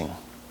experiencing.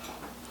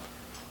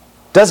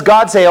 Does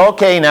God say,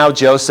 okay, now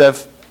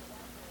Joseph,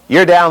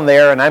 you're down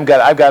there and I've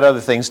got other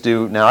things to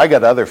do. Now I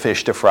got other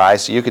fish to fry,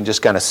 so you can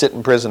just kind of sit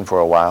in prison for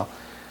a while.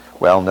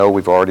 Well, no,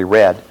 we've already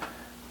read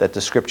that the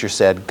Scripture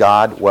said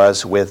God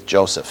was with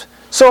Joseph.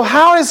 So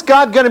how is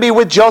God going to be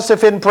with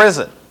Joseph in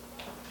prison?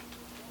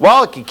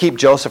 Well, it could keep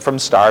Joseph from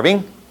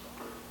starving.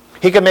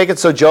 He could make it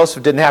so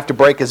Joseph didn't have to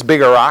break as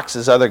big a rocks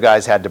as other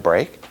guys had to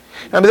break.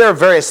 I mean, there are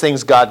various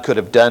things God could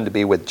have done to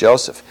be with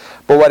Joseph.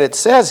 But what it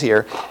says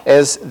here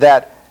is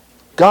that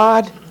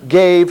God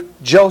gave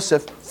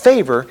Joseph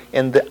favor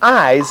in the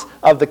eyes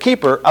of the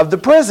keeper of the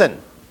prison,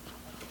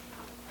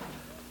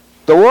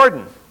 the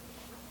warden.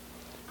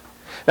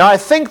 Now, I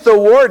think the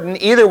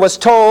warden either was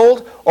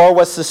told or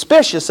was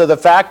suspicious of the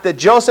fact that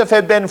Joseph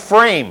had been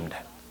framed.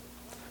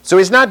 So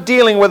he's not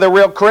dealing with a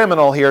real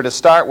criminal here to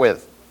start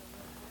with.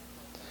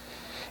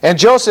 And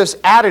Joseph's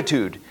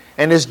attitude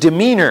and his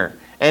demeanor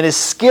and his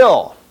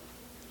skill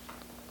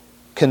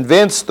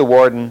convinced the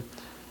warden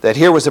that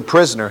here was a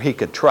prisoner he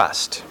could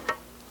trust.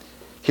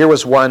 Here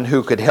was one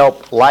who could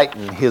help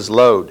lighten his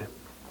load.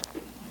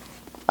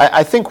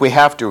 I think we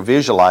have to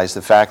visualize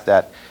the fact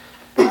that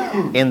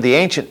in the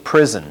ancient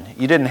prison,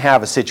 you didn't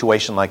have a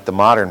situation like the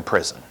modern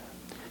prison.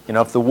 You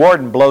know, if the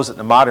warden blows it in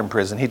the modern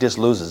prison, he just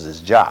loses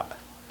his job.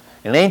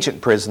 In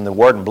ancient prison, the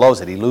warden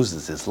blows it, he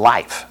loses his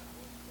life.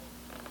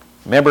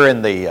 Remember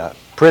in the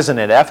prison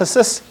at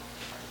Ephesus?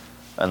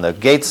 And the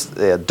gates,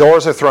 the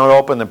doors are thrown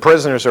open, the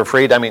prisoners are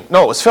freed. I mean,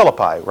 no, it was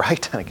Philippi,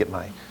 right? I get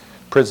my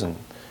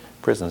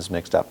prisons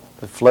mixed up.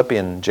 The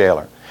Philippian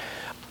jailer.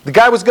 The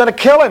guy was going to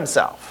kill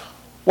himself.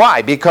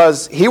 Why?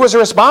 Because he was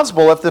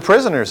responsible if the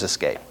prisoners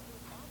escaped.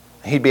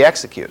 He'd be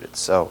executed.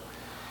 So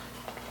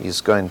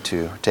he's going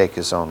to take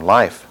his own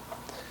life.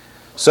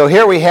 So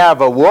here we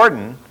have a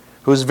warden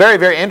who's very,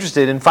 very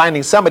interested in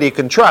finding somebody he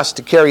can trust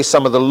to carry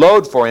some of the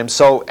load for him.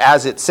 So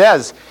as it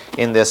says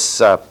in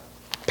this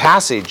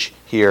passage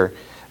here,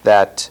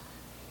 that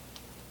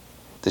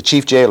the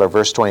chief jailer,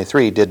 verse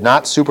 23, did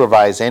not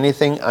supervise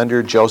anything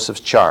under Joseph's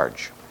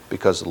charge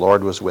because the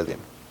Lord was with him.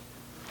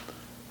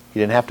 He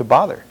didn't have to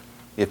bother.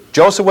 If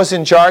Joseph was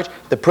in charge,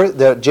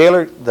 the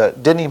jailer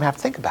didn't even have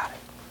to think about it.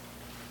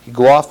 He'd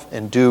go off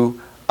and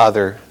do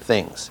other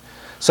things.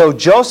 So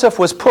Joseph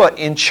was put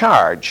in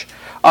charge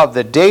of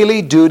the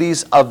daily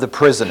duties of the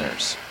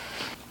prisoners.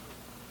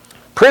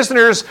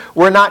 Prisoners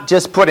were not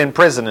just put in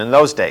prison in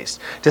those days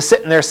to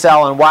sit in their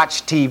cell and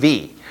watch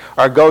TV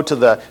or go to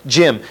the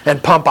gym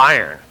and pump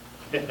iron.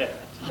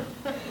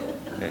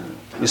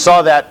 You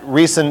saw that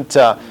recent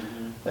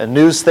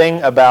news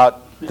thing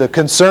about the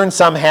concern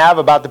some have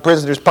about the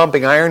prisoners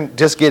pumping iron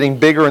just getting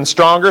bigger and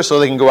stronger so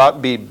they can go out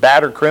and be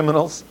badder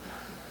criminals.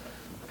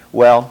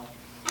 Well,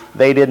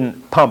 they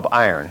didn't pump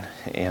iron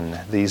in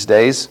these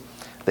days.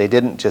 They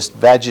didn't just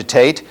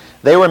vegetate.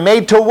 They were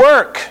made to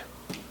work.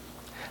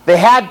 They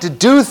had to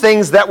do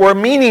things that were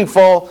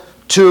meaningful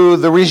to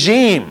the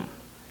regime,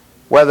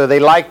 whether they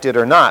liked it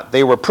or not.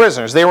 They were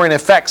prisoners. They were in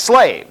effect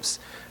slaves.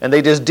 And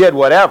they just did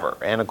whatever.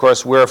 And of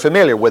course, we're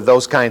familiar with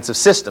those kinds of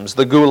systems.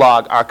 The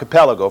Gulag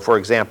Archipelago, for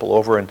example,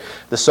 over in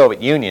the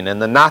Soviet Union,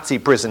 and the Nazi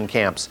prison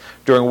camps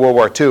during World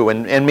War II,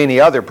 and many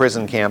other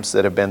prison camps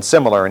that have been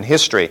similar in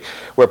history,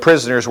 where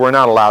prisoners were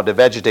not allowed to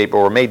vegetate but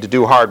were made to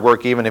do hard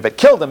work even if it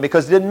killed them,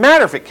 because it didn't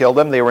matter if it killed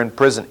them. They were in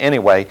prison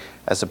anyway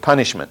as a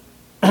punishment.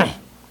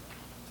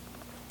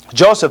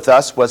 Joseph,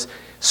 thus, was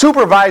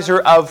supervisor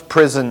of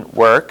prison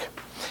work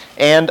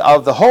and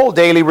of the whole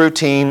daily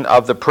routine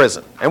of the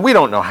prison. And we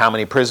don't know how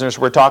many prisoners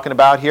we're talking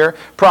about here,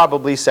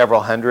 probably several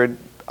hundred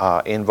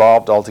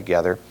involved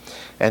altogether.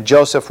 And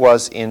Joseph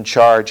was in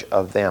charge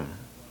of them.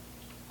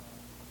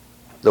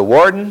 The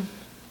warden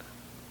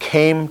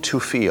came to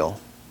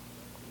feel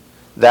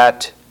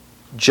that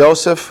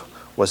Joseph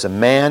was a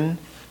man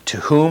to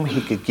whom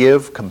he could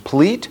give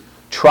complete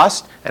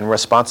trust and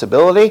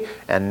responsibility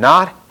and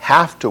not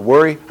have to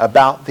worry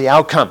about the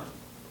outcome.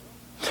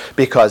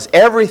 Because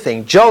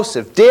everything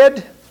Joseph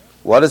did,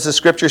 what does the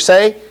scripture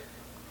say?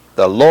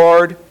 The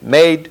Lord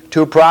made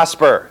to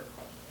prosper.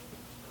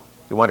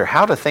 You wonder,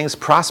 how do things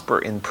prosper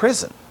in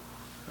prison?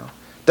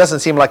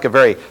 Doesn't seem like a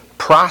very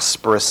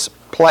prosperous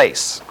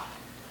place.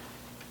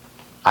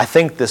 I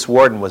think this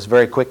warden was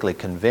very quickly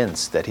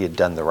convinced that he had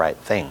done the right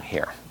thing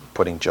here,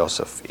 putting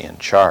Joseph in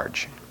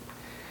charge.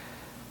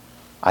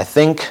 I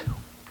think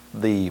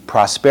the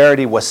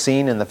prosperity was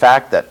seen in the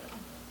fact that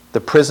the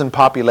prison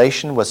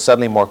population was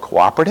suddenly more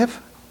cooperative.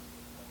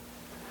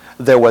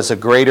 There was a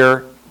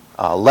greater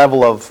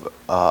level of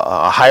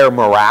a higher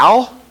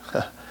morale.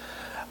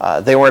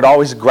 They weren't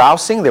always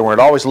grousing. They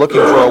weren't always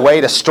looking for a way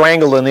to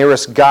strangle the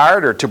nearest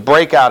guard or to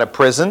break out of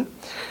prison.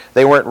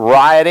 They weren't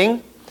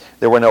rioting.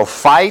 There were no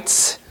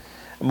fights.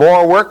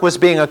 More work was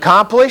being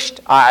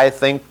accomplished. I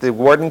think the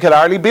warden could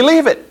hardly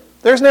believe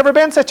it. There's never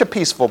been such a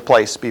peaceful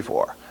place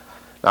before,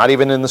 not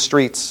even in the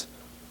streets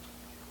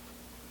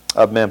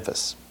of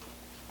Memphis.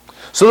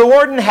 So the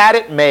warden had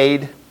it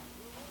made.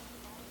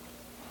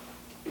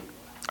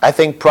 I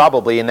think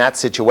probably in that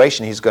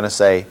situation he's going to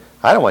say,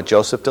 I don't want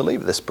Joseph to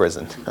leave this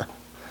prison.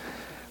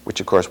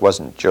 Which of course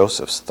wasn't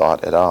Joseph's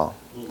thought at all.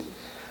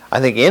 I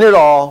think in it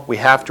all we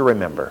have to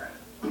remember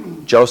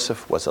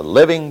Joseph was a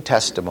living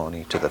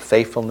testimony to the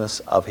faithfulness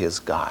of his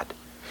God.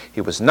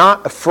 He was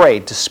not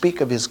afraid to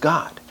speak of his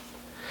God.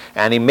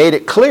 And he made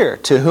it clear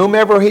to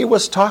whomever he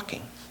was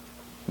talking.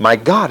 My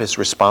God is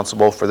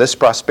responsible for this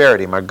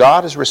prosperity. My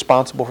God is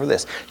responsible for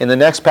this. In the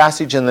next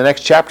passage, in the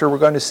next chapter we're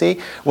going to see,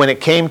 when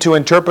it came to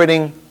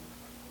interpreting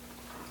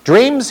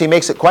dreams, he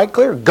makes it quite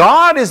clear.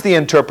 God is the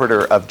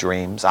interpreter of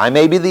dreams. I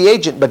may be the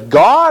agent, but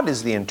God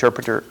is the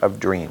interpreter of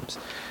dreams.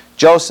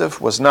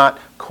 Joseph was not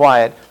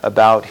quiet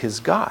about his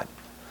God,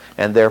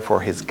 and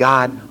therefore his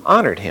God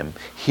honored him.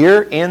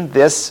 Here in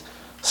this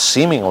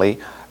seemingly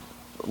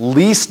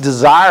least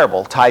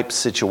desirable type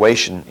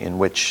situation in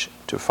which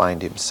to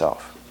find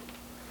himself.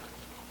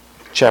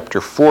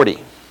 Chapter 40.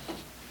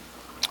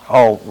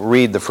 I'll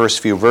read the first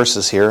few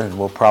verses here, and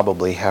we'll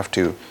probably have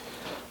to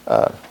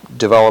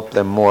develop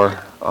them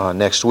more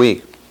next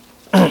week.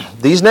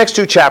 These next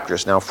two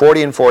chapters, now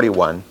 40 and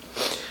 41,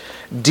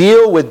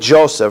 deal with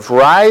Joseph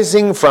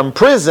rising from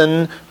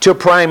prison to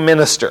prime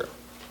minister.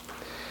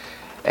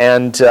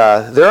 And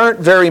there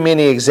aren't very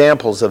many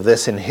examples of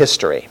this in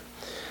history.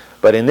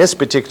 But in this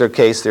particular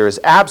case, there is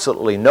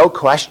absolutely no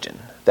question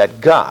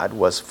that God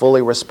was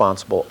fully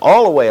responsible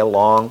all the way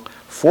along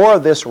for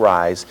this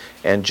rise,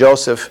 and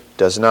Joseph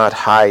does not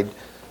hide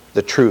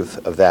the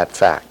truth of that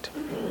fact.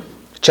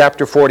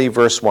 Chapter 40,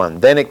 verse 1.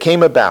 Then it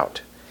came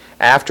about,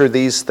 after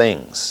these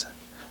things,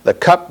 the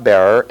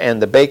cupbearer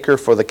and the baker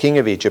for the king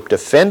of Egypt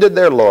offended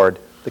their lord,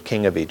 the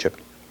king of Egypt.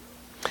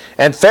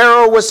 And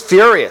Pharaoh was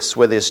furious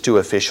with his two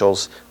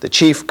officials, the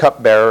chief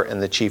cupbearer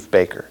and the chief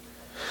baker.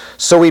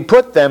 So he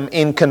put them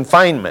in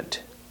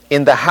confinement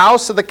in the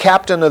house of the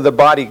captain of the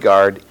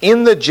bodyguard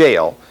in the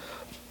jail,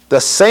 the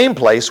same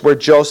place where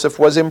Joseph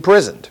was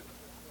imprisoned.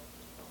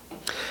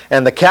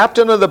 And the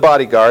captain of the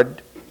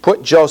bodyguard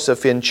put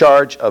Joseph in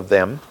charge of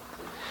them,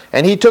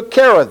 and he took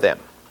care of them,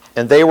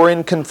 and they were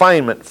in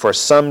confinement for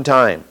some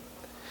time.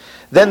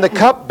 Then the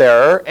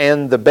cupbearer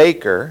and the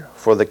baker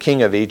for the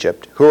king of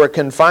Egypt, who were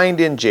confined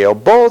in jail,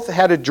 both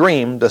had a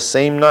dream the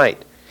same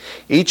night,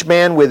 each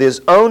man with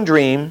his own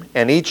dream,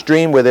 and each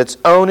dream with its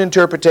own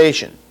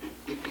interpretation.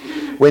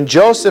 When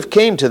Joseph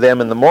came to them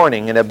in the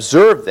morning and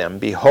observed them,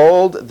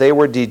 behold, they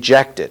were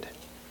dejected.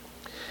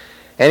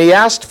 And he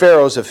asked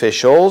Pharaoh's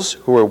officials,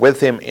 who were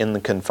with him in the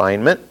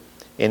confinement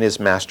in his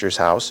master's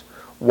house,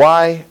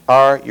 why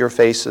are your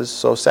faces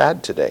so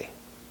sad today?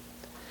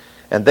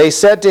 And they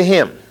said to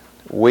him,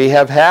 we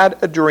have had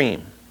a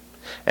dream,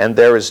 and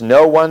there is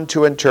no one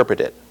to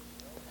interpret it.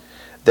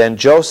 Then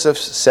Joseph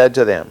said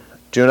to them,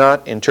 do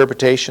not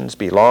interpretations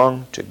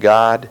belong to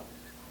God?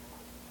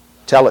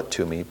 Tell it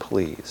to me,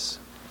 please.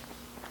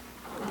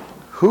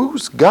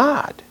 Who's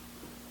God?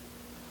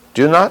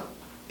 Do not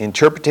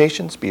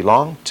interpretations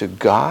belong to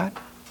God?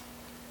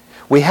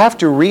 we have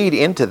to read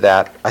into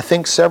that, I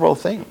think, several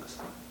things.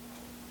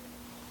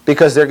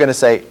 Because they're going to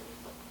say,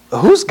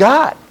 who's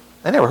God?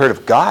 I never heard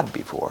of God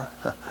before.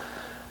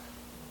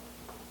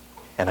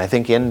 And I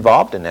think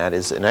involved in that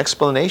is an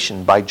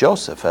explanation by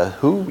Joseph of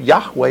who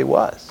Yahweh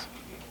was.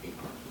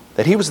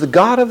 That he was the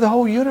God of the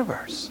whole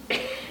universe.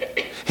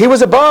 He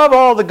was above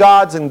all the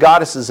gods and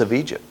goddesses of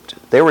Egypt.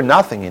 They were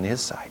nothing in his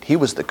sight. He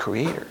was the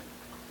creator.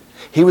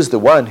 He was the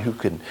one who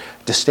could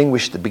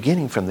distinguish the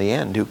beginning from the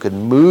end, who could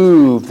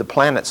move the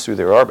planets through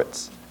their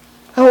orbits.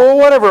 And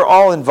whatever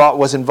all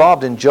was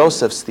involved in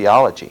Joseph's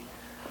theology,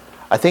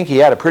 I think he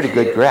had a pretty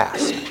good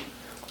grasp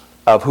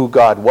of who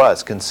God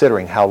was,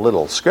 considering how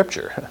little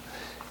Scripture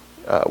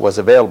was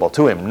available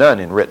to him. None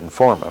in written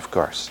form, of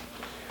course.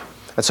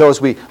 And so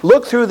as we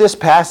look through this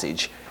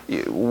passage,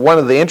 one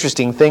of the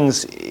interesting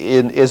things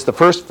is the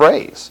first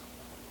phrase.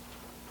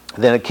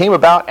 Then it came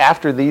about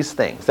after these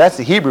things. That's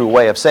the Hebrew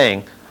way of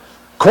saying,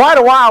 quite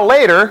a while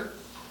later,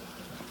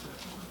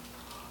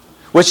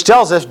 which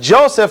tells us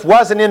Joseph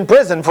wasn't in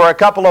prison for a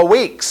couple of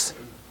weeks.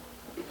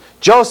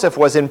 Joseph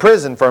was in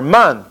prison for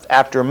month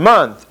after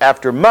month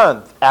after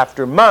month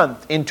after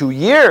month into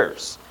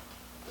years.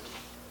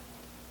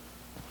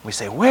 We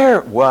say,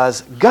 where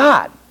was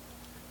God?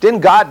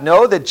 Didn't God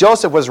know that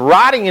Joseph was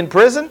rotting in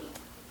prison?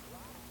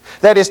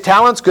 That his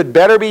talents could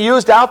better be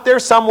used out there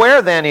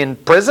somewhere than in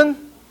prison?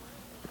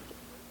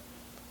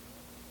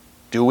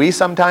 Do we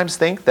sometimes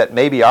think that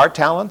maybe our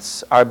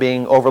talents are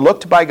being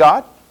overlooked by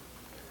God?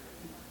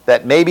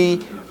 That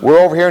maybe we're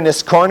over here in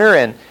this corner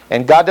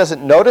and God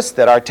doesn't notice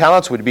that our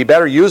talents would be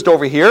better used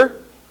over here?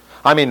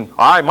 I mean,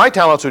 my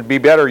talents would be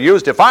better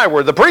used if I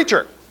were the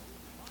preacher,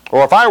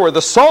 or if I were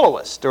the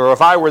soloist, or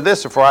if I were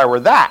this, or if I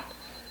were that.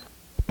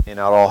 We may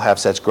not all have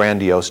such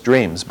grandiose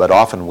dreams, but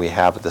often we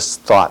have this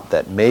thought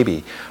that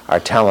maybe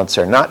our talents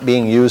are not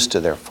being used to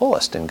their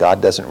fullest, and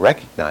God doesn't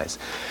recognize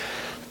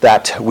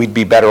that we'd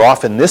be better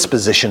off in this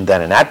position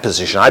than in that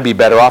position. I'd be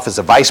better off as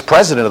a vice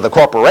president of the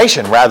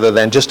corporation rather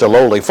than just a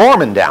lowly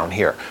foreman down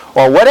here,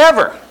 or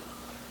whatever.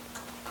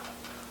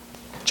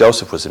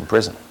 Joseph was in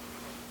prison.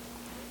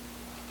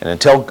 And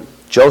until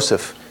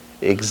Joseph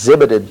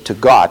exhibited to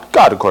God,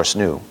 God of course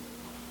knew,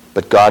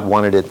 but God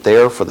wanted it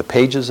there for the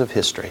pages of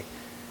history.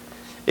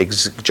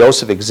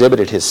 Joseph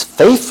exhibited his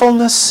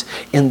faithfulness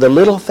in the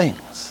little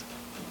things,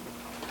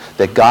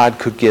 that God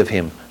could give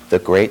him the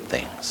great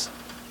things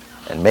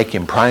and make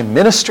him prime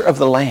minister of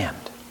the land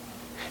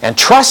and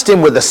trust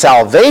him with the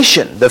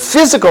salvation, the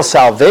physical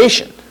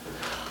salvation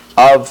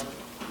of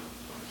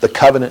the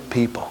covenant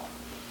people,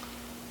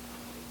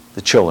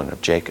 the children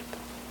of Jacob.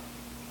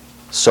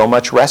 So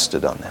much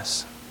rested on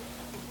this.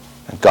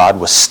 And God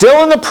was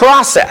still in the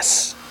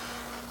process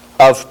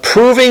of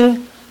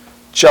proving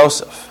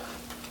Joseph.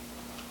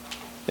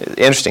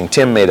 Interesting,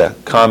 Tim made a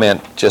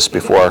comment just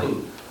before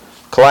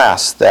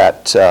class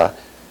that,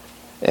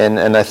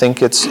 and I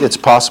think it's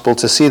possible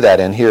to see that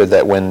in here,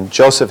 that when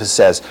Joseph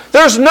says,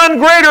 there's none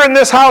greater in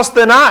this house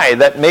than I,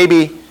 that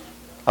maybe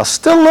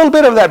still a little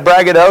bit of that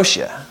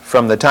braggadocio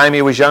from the time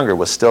he was younger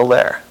was still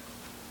there.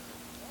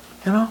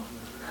 You know?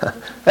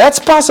 That's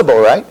possible,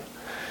 right?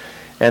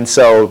 And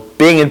so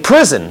being in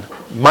prison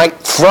might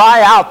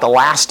fry out the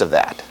last of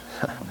that.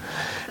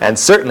 And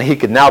certainly he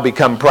could now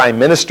become prime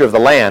minister of the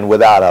land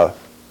without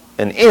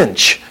an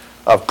inch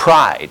of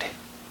pride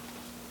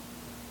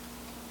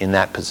in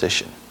that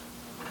position.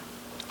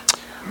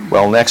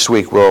 Well, next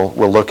week we'll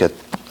look at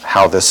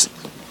how this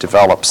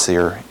develops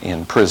here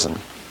in prison.